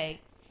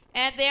away,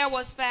 and there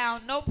was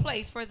found no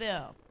place for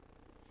them.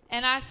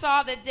 And I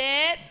saw the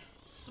dead,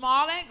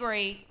 small and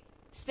great,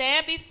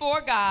 stand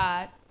before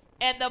God,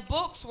 and the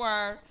books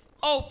were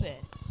open.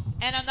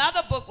 And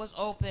another book was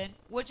opened,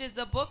 which is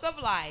the book of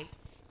life.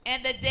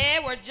 And the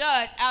dead were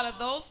judged out of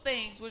those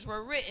things which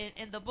were written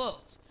in the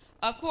books,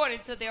 according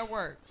to their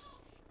works.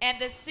 And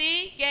the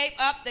sea gave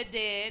up the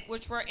dead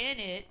which were in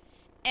it,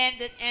 and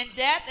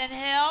death and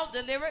hell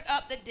delivered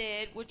up the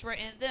dead which were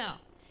in them.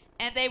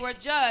 And they were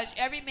judged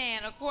every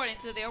man according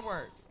to their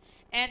works.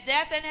 And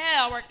death and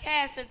hell were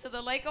cast into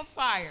the lake of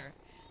fire.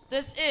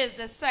 This is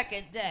the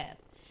second death.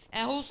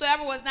 And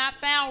whosoever was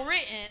not found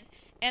written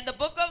in the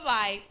book of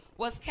life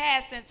was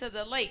cast into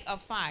the lake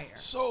of fire.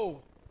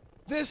 So,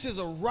 this is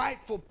a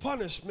rightful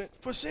punishment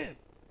for sin.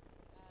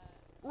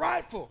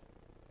 Rightful.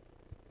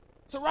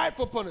 It's a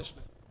rightful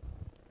punishment.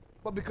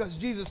 But because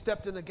Jesus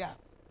stepped in the gap,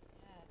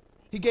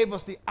 he gave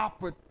us the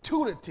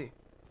opportunity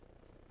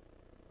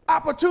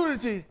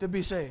to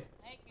be saved.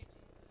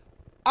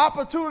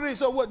 Opportunity.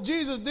 So what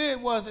Jesus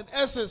did was, in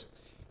essence,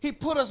 he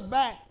put us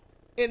back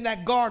in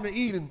that Garden of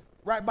Eden,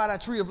 right by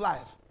that tree of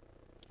life,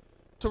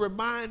 to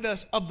remind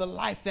us of the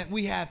life that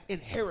we have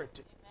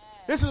inherited.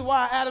 This is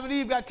why Adam and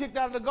Eve got kicked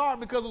out of the garden,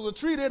 because there was a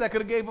tree there that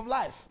could have gave them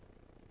life.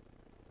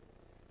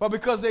 But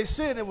because they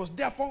sinned, it was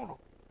death on them.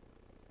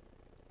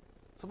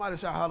 Somebody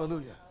shout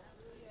hallelujah.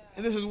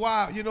 And this is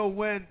why, you know,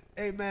 when,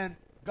 amen,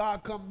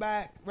 God come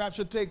back,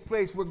 rapture take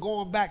place, we're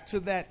going back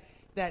to that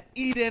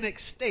Edenic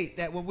state,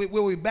 that when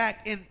we're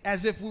back in,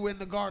 as if we were in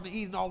the Garden of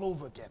Eden all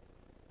over again.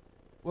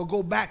 We'll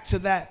go back to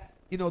that,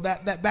 you know,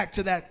 back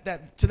to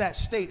that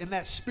state in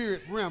that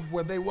spirit realm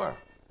where they were.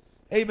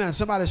 Amen.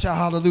 Somebody shout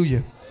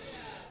hallelujah.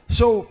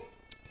 So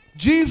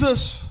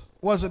Jesus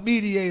was a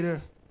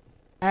mediator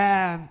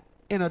and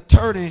an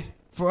attorney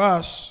for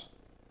us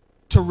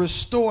to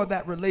restore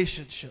that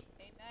relationship.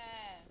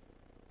 Amen.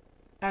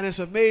 And it's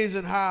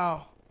amazing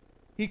how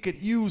he could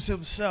use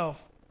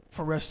himself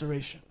for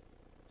restoration.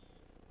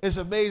 It's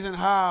amazing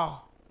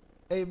how,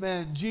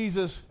 amen,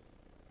 Jesus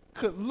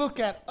could look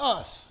at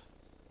us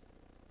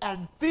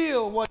and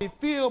feel what he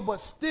feels, but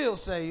still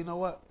say, you know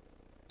what,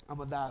 I'm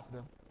going to die for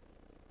them.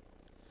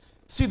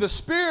 See, the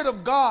Spirit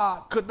of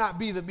God could not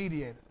be the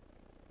mediator,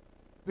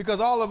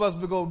 because all of us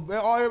would go,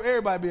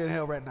 everybody be in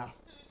hell right now.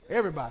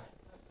 Everybody.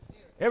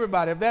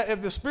 Everybody.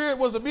 If the Spirit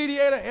was the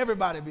mediator,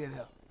 everybody be in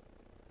hell.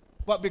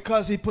 But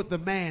because he put the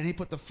man, he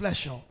put the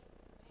flesh on.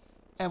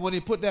 And when he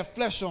put that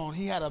flesh on,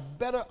 he had a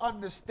better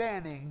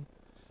understanding.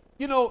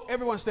 You know,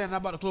 everyone's standing,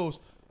 I'm about to close.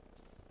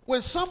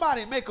 When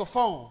somebody make a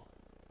phone,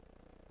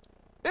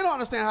 They don't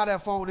understand how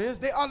that phone is.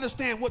 They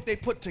understand what they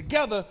put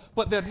together,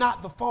 but they're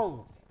not the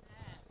phone.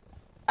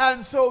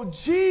 And so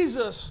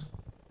Jesus,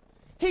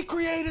 he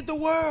created the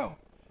world.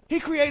 He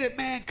created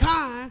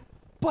mankind,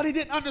 but he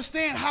didn't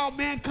understand how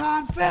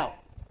mankind felt.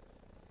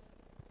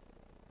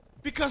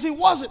 Because he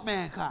wasn't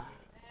mankind.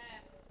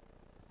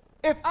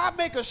 If I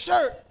make a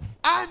shirt,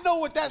 I know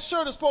what that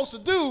shirt is supposed to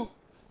do.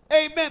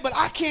 Amen. But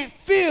I can't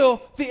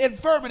feel the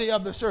infirmity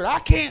of the shirt. I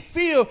can't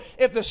feel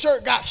if the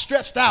shirt got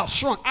stretched out,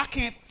 shrunk. I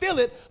can't feel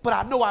it, but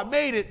I know I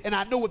made it, and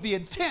I know what the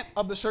intent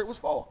of the shirt was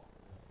for.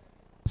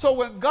 So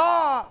when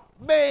God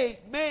made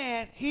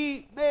man,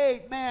 he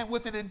made man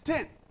with an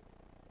intent.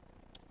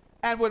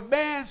 And when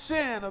man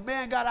sinned, or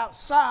man got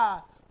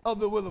outside of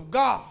the will of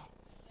God,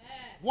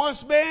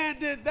 once man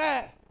did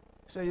that,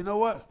 he said, you know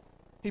what?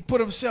 He put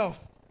himself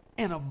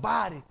in a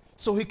body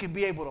so he can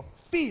be able to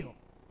feel.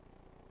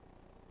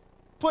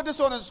 Put this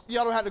on,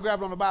 y'all don't have to grab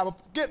it on the Bible.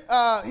 Get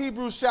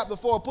Hebrews chapter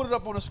 4, put it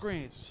up on the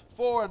screens.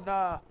 4 and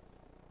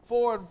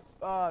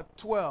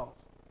 12.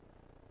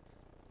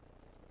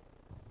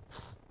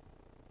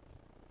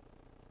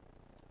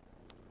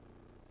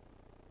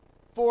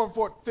 Four and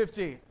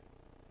 15.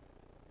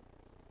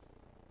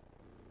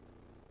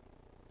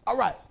 All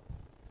right.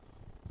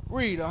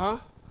 Read,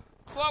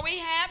 For we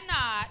have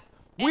not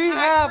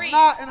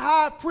an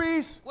high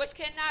priest which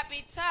cannot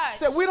be touched.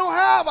 Said we don't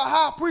have a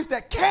high priest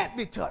that can't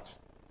be touched.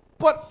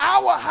 But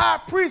our high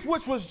priest,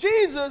 which was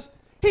Jesus,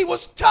 he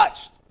was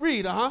touched.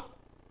 Read,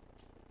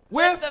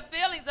 With the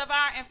feelings of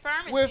our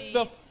infirmities. With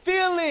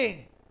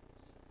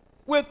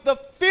the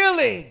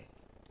feeling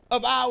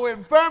of our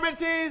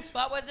infirmities.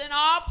 But was in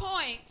all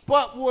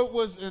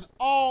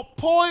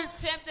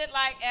points. Tempted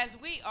like as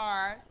we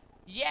are,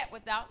 yet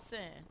without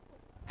sin.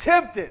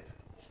 Tempted,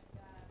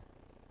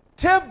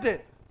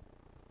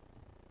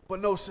 but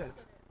no sin.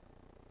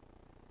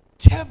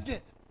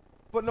 Tempted,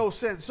 but no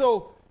sin.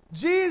 So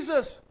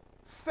Jesus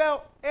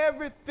felt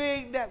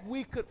everything that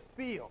we could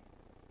feel.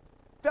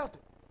 Felt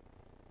it.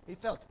 He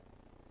felt it.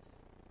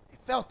 He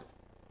felt it.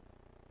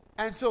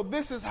 And so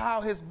this is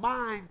how his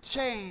mind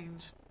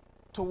changed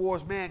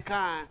towards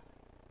mankind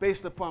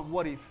based upon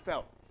what he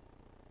felt.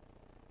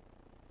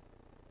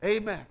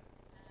 Amen.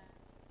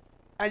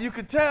 And you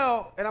can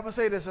tell, and I'm going to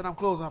say this and I'm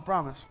closing, I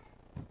promise.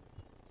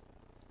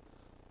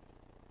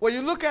 When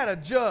you look at a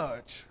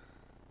judge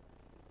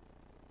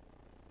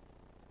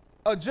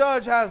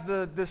has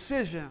the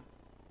decision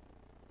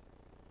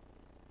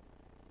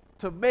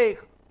to make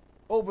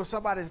over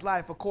somebody's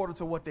life according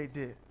to what they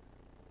did.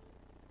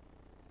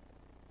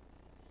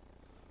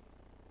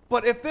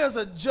 But if there's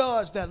a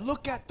judge that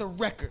look at the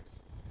record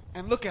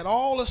and look at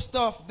all the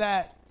stuff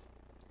that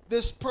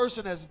this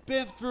person has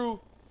been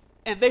through,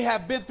 and they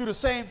have been through the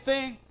same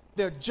thing,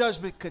 their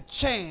judgment could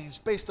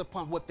change based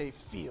upon what they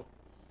feel.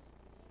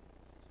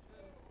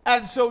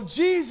 And so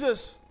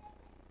Jesus'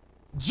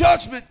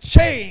 judgment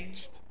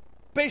changed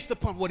based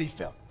upon what he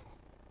felt.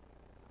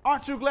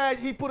 Aren't you glad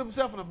he put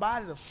himself in a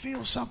body to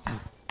feel something?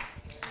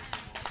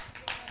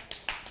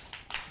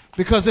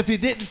 Because if he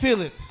didn't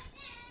feel it,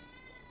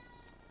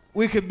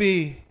 we could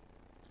be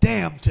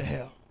damned to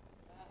hell.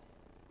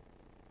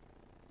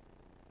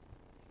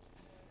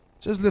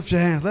 Just lift your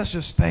hands. Let's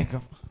just thank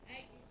him.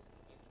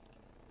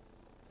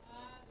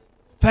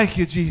 Thank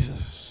you,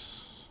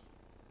 Jesus.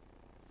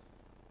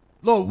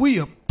 Lord, we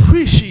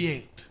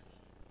appreciate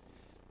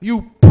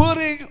you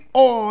putting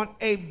on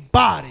a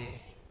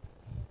body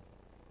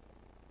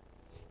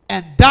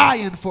and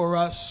dying for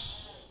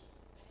us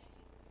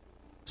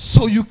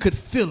so you could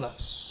fill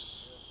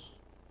us.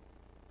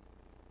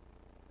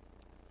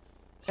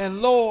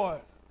 And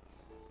Lord,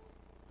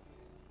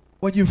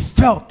 when you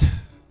felt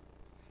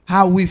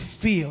how we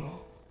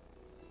feel,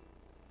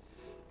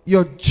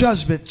 your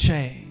judgment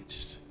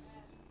changed.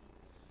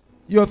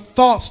 Your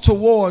thoughts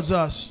towards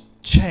us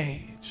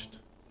changed.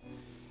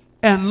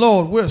 And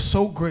Lord, we're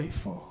so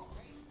grateful.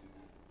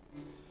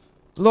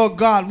 Lord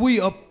God, we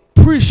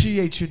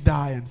appreciate you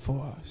dying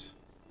for us.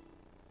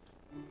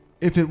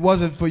 If it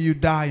wasn't for you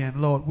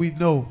dying, Lord, we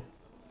know,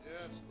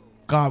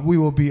 God, we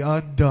will be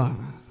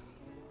undone.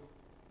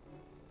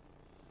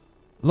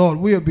 Lord,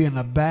 we'll be in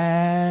a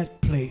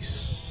bad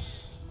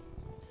place.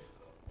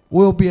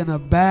 We'll be in a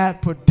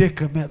bad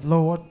predicament,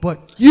 Lord,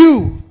 but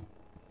you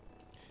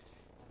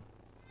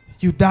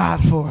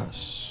died for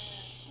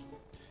us.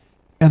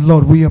 And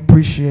Lord, we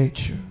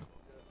appreciate you.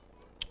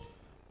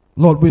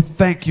 Lord, we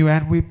thank you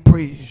and we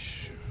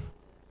praise you.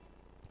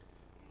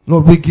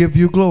 Lord, we give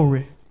you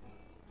glory.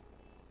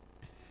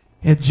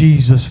 In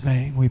Jesus'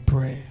 name we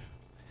pray.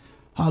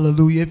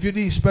 Hallelujah. If you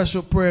need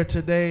special prayer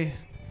today,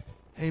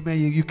 amen,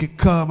 you can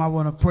come. I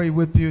want to pray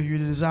with you. You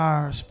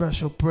desire a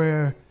special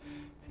prayer,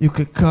 you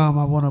could come.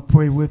 I want to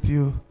pray with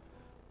you,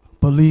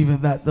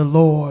 believing that the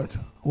Lord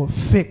will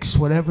fix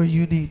whatever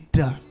you need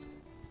done.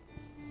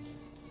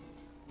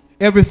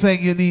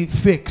 Everything you need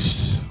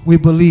fixed, we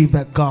believe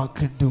that God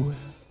can do it.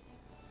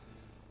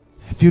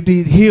 If you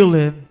need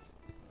healing,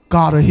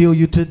 God will heal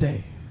you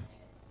today.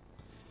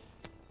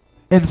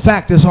 In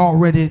fact, it's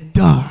already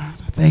done.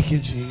 Thank you,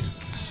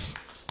 Jesus.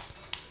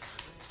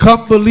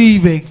 Come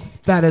believing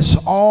that is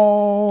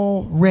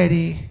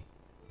already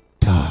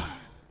done.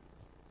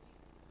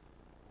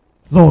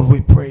 Lord,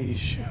 we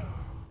praise you.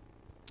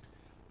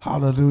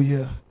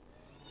 Hallelujah.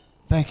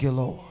 Thank you,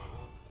 Lord.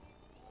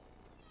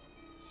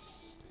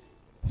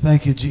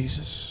 Thank you,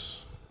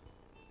 Jesus.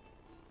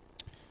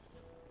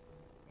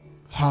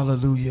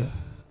 Hallelujah.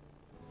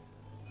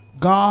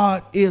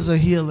 God is a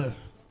healer.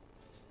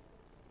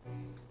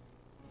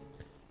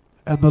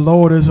 And the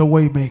Lord is a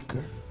way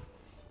maker.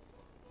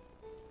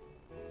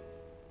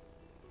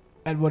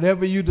 And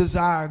whatever you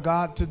desire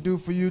God to do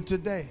for you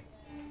today,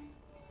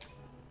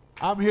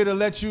 I'm here to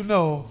let you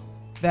know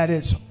that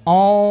it's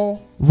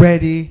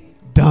already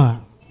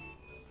done.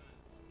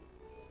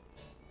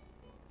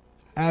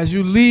 As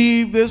you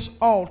leave this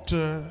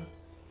altar,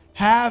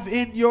 have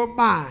in your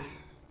mind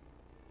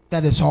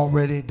that it's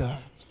already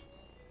done.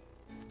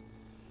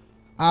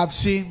 I've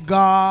seen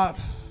God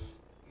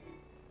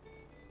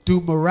do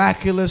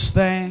miraculous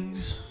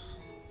things.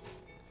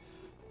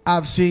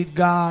 I've seen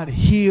God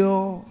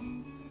heal.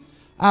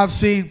 I've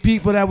seen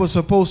people that were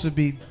supposed to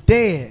be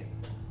dead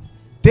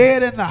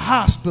in the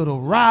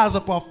hospital, rise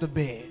up off the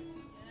bed.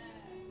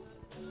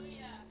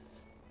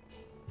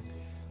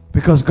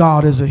 Because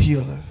God is a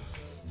healer.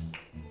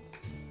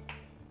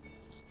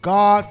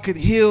 God can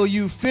heal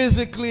you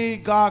physically.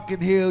 God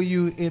can heal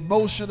you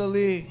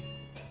emotionally.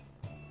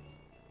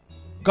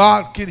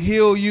 God can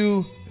heal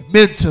you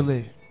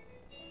mentally.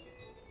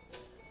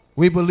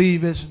 We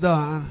believe it's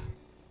done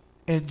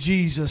in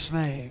Jesus'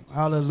 name.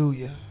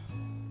 Hallelujah.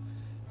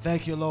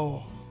 Thank you,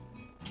 Lord.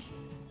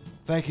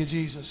 Thank you,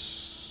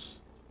 Jesus.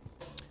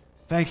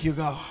 Thank you,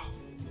 God.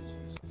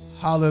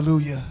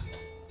 Hallelujah.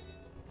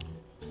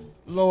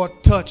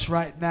 Lord, touch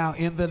right now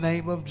in the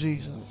name of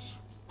Jesus.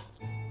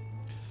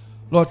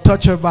 Lord,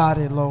 touch her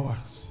body, Lord.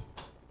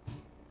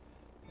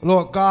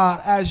 Lord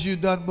God, as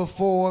you've done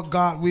before,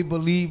 God, we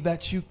believe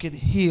that you can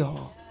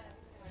heal.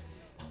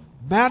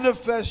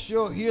 Manifest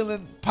your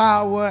healing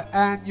power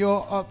and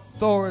your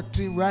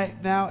authority right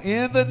now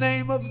in the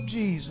name of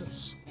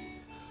Jesus.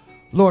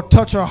 Lord,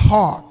 touch her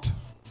heart.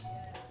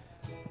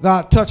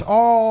 God, touch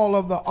all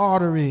of the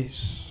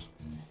arteries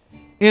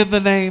in the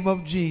name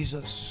of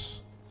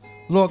Jesus.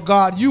 Lord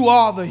God, you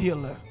are the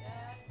healer.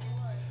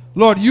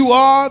 Lord, you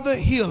are the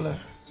healer.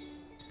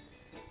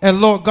 And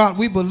Lord God,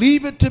 we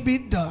believe it to be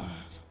done.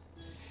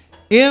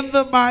 In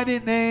the mighty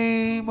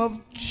name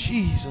of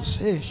Jesus.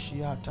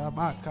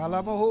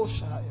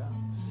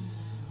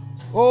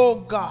 Oh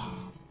God,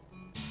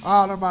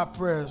 honor my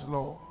prayers,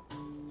 Lord.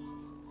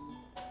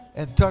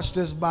 And touch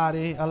this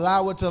body.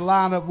 Allow it to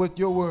line up with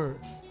your word.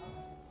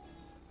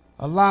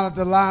 Allow it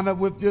to line up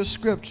with your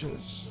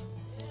scriptures.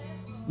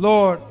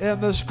 Lord,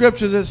 in the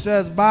scriptures it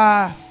says,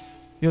 by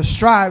your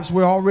stripes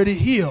we're already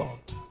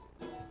healed.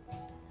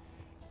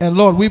 And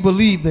Lord, we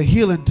believe the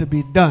healing to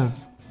be done.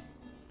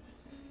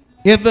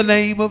 In the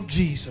name of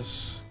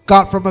Jesus.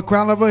 God, from the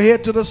crown of her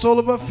head to the sole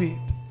of her feet.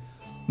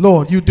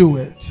 Lord, you do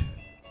it.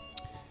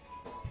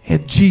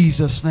 In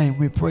Jesus' name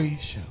we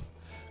praise you.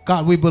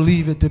 God, we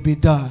believe it to be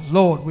done.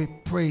 Lord, we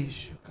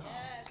praise you,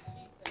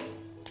 God.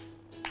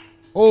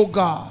 Oh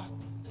God,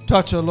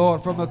 touch her,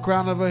 Lord, from the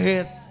crown of her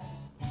head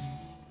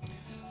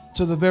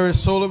to the very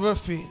sole of her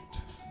feet.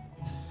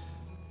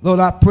 Lord,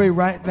 I pray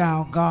right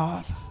now,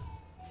 God,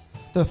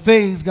 the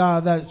things,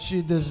 God, that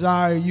she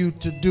desires you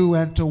to do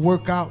and to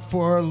work out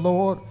for her,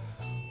 Lord,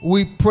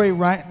 we pray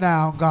right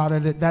now, God,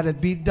 that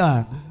it be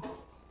done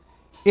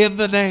in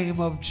the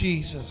name of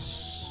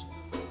Jesus.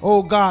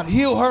 Oh God,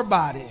 heal her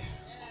body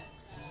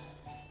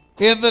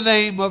in the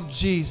name of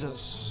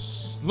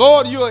Jesus.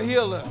 Lord, you're a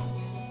healer.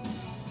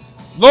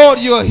 Lord,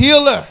 you're a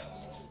healer.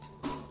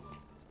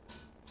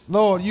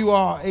 Lord, you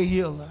are a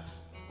healer.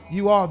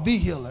 You are the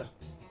healer.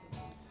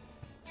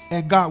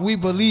 And God, we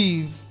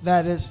believe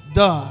that it's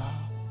done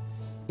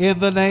in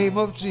the name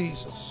of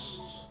Jesus.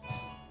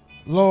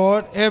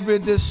 Lord, every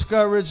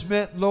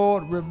discouragement,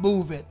 Lord,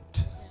 remove it.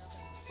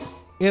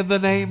 In the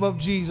name of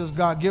Jesus,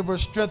 God, give her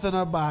strength in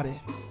her body.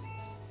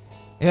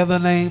 In the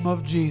name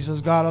of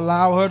Jesus, God,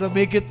 allow her to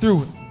make it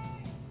through it.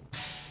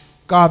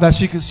 God, that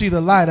she can see the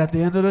light at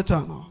the end of the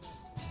tunnel.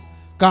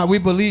 God, we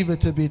believe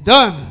it to be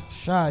done.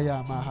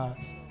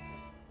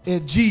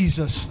 In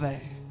Jesus'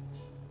 name.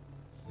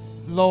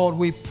 Lord,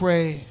 we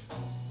pray.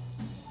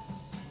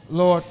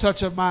 Lord, touch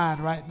her mind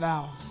right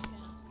now.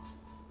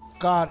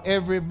 God,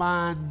 every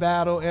mind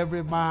battle,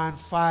 every mind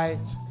fight.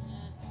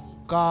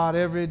 God,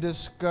 every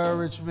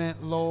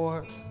discouragement,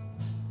 Lord.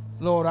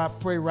 Lord, I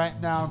pray right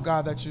now,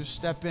 God, that you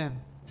step in.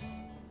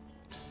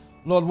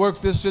 Lord,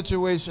 work this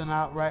situation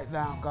out right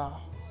now,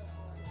 God.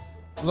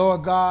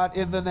 Lord God,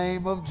 in the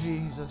name of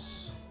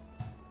Jesus.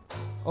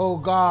 Oh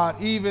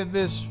God, even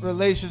this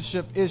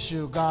relationship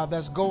issue, God,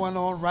 that's going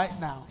on right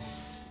now.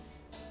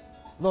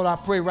 Lord, I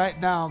pray right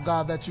now,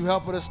 God, that you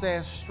help her to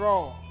stand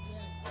strong.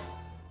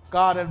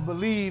 God, and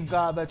believe,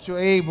 God, that you're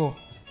able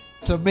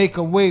to make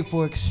a way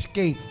for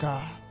escape,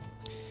 God.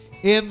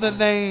 In the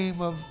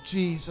name of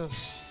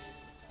Jesus.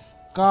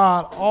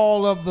 God,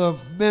 all of the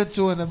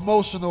mental and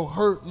emotional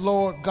hurt,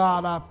 Lord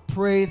God, I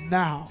pray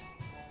now,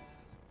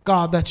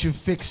 God, that you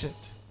fix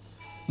it.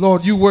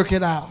 Lord, you work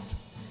it out.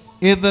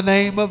 In the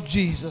name of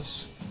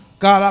Jesus.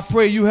 God, I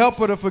pray you help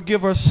her to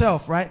forgive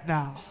herself right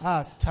now.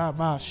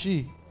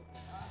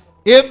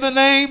 In the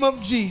name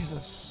of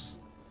Jesus.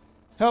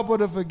 Help her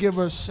to forgive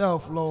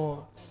herself,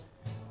 Lord.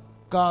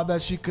 God,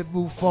 that she could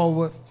move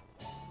forward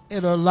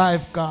in her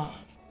life, God.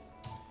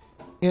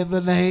 In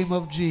the name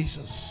of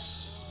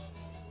Jesus.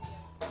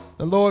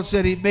 The Lord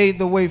said he made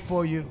the way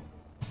for you.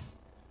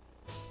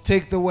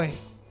 Take the way.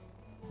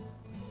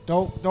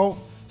 Don't.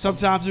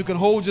 Sometimes you can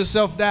hold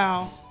yourself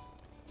down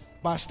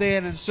by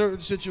staying in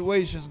certain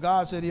situations.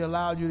 God said he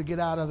allowed you to get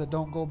out of it.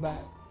 Don't go back.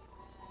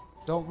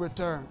 Don't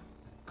return,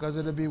 because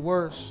it'll be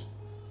worse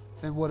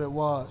than what it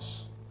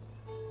was.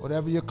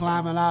 Whatever you're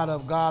climbing out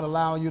of, God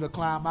allowing you to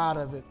climb out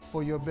of it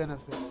for your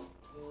benefit.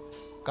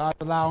 God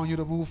allowing you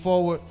to move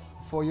forward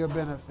for your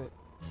benefit.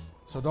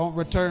 So don't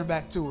return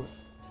back to it.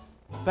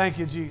 Thank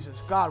you,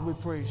 Jesus. God, we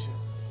praise you.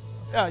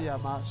 Yeah,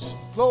 my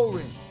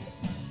glory.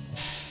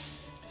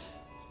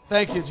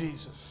 Thank you,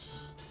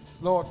 Jesus.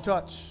 Lord,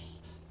 touch.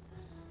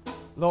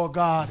 Lord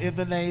God, in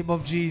the name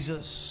of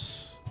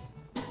Jesus.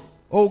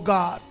 Oh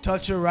God,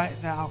 touch her right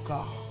now,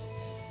 God.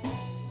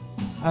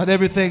 And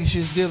everything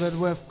she's dealing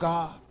with,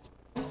 God.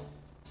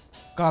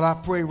 God, I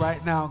pray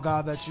right now,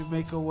 God, that you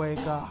make a way,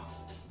 God.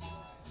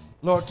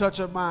 Lord, touch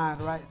her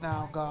mind right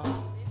now, God.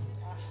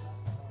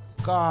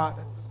 God,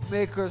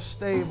 make her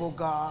stable,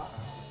 God.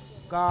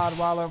 God,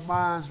 while her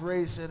mind's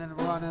racing and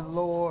running,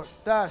 Lord.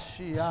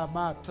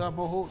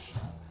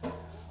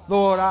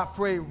 Lord, I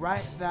pray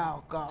right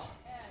now, God.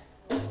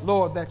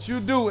 Lord, that you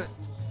do it.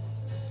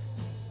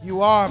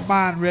 You are a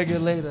mind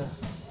regulator.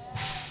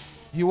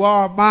 You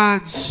are a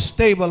mind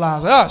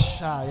stabilizer.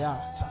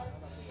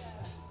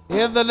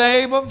 In the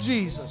name of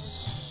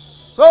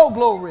Jesus. Oh,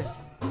 glory.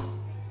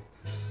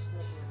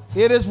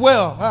 It is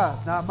well.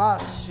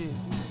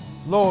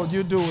 Lord,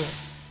 you do it.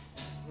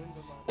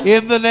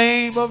 In the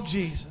name of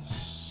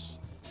Jesus.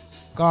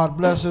 God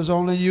bless us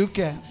only you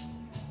can.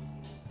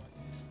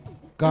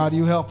 God,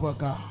 you help her,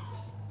 God.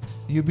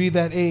 You be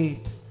that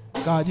aid.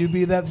 God, you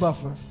be that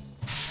buffer.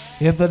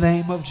 In the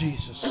name of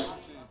Jesus.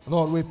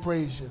 Lord, we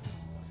praise you.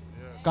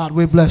 God,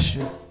 we bless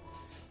you.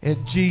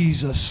 In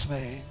Jesus'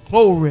 name.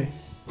 Glory.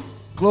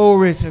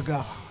 Glory to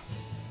God.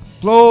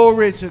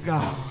 Glory to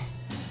God.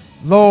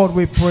 Lord,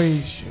 we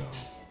praise you.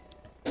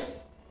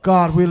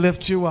 God, we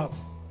lift you up.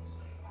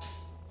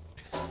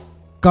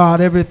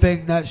 God,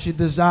 everything that she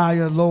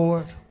desired,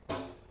 Lord.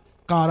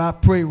 God, I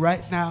pray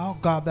right now,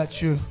 God,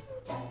 that you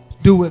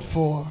do it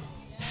for her.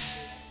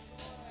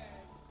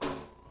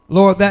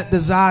 Lord, that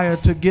desire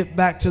to get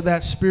back to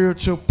that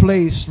spiritual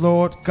place,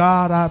 Lord,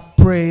 God, I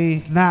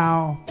pray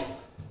now,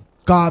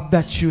 God,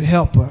 that you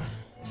help her.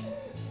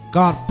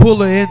 God, pull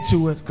her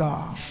into it,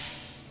 God.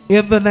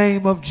 In the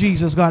name of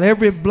Jesus, God,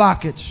 every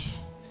blockage,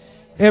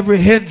 every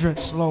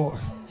hindrance, Lord.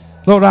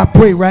 Lord, I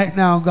pray right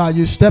now, God,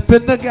 you step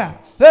in the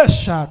gap. In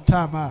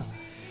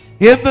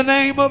the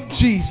name of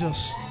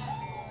Jesus,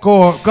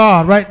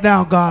 God, right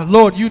now, God,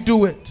 Lord, you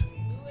do it.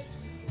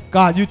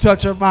 God, you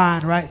touch her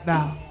mind right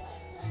now.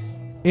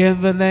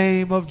 In the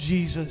name of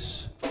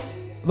Jesus.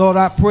 Lord,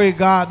 I pray,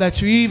 God, that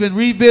you even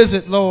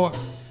revisit, Lord,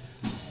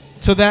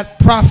 to that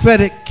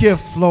prophetic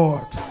gift,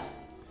 Lord,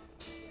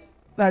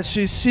 that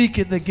she's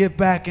seeking to get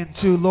back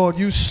into. Lord,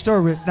 you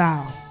stir it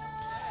now.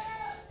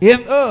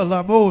 In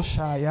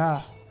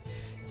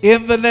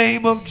the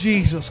name of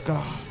Jesus,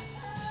 God.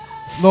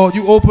 Lord,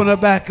 you open her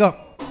back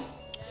up.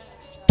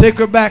 Take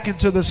her back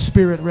into the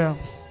spirit realm.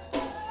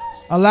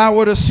 Allow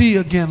her to see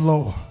again,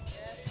 Lord.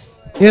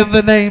 In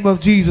the name of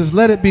Jesus,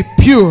 let it be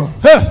pure.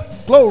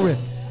 Glory.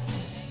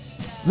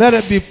 Let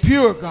it be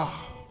pure, God.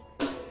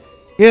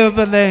 In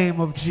the name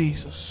of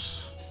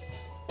Jesus.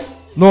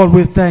 Lord,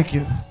 we thank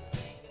you.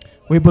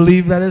 We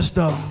believe that it's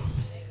done.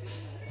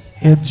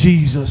 In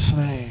Jesus'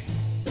 name.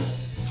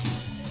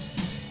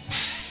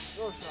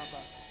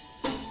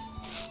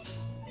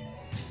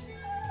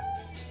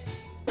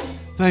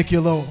 Thank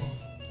you, Lord.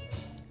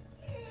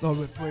 Lord,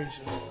 we praise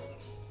you.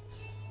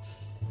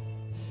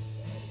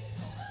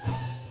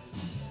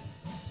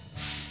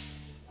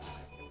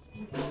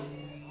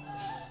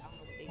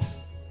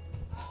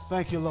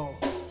 Thank you, Lord.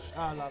 Thank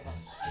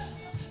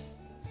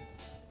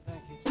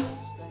you, Jesus.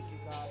 Thank you,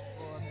 God,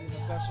 for being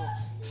a vessel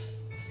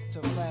to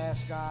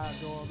fast, God,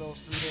 during those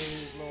 3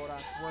 days, Lord. I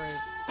pray,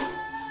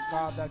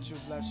 God, that you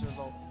bless her,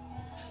 Lord.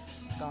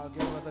 God,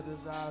 give her the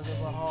desires of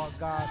her heart,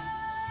 God,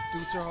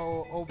 due to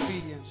her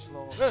obedience,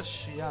 Lord.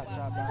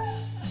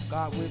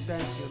 God, we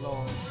thank you,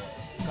 Lord.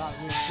 God,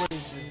 we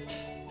praise you.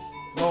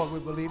 Lord, we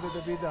believe it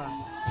to be done.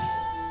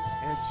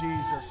 In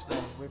Jesus'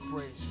 name, we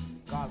praise you.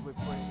 God, we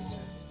praise you.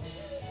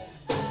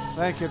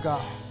 Thank you,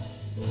 God.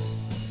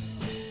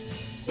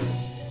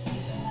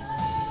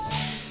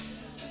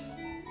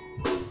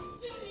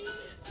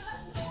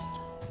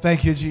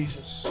 Thank you,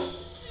 Jesus.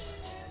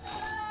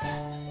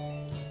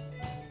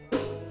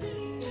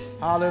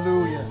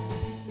 Hallelujah.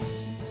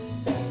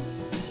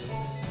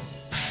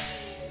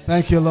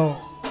 Thank you, Lord.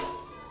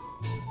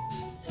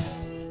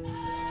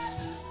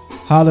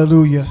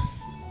 Hallelujah.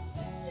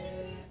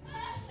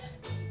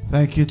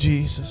 Thank you,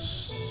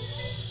 Jesus.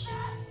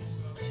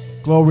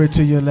 Glory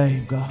to your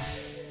name, God.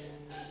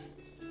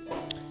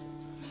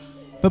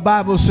 The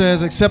Bible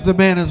says, except a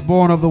man is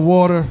born of the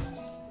water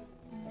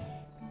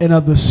and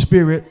of the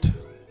Spirit,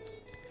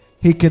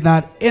 he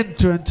cannot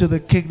enter into the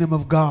kingdom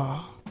of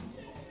God.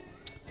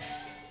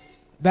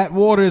 That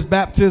water is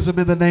baptism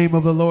in the name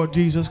of the Lord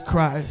Jesus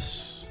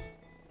Christ.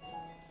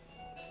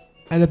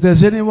 And if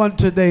there's anyone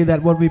today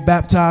that will be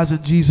baptized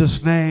in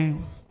Jesus'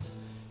 name,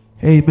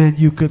 amen,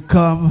 you could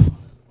come.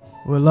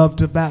 We'd love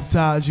to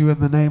baptize you in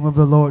the name of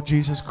the Lord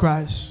Jesus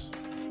Christ.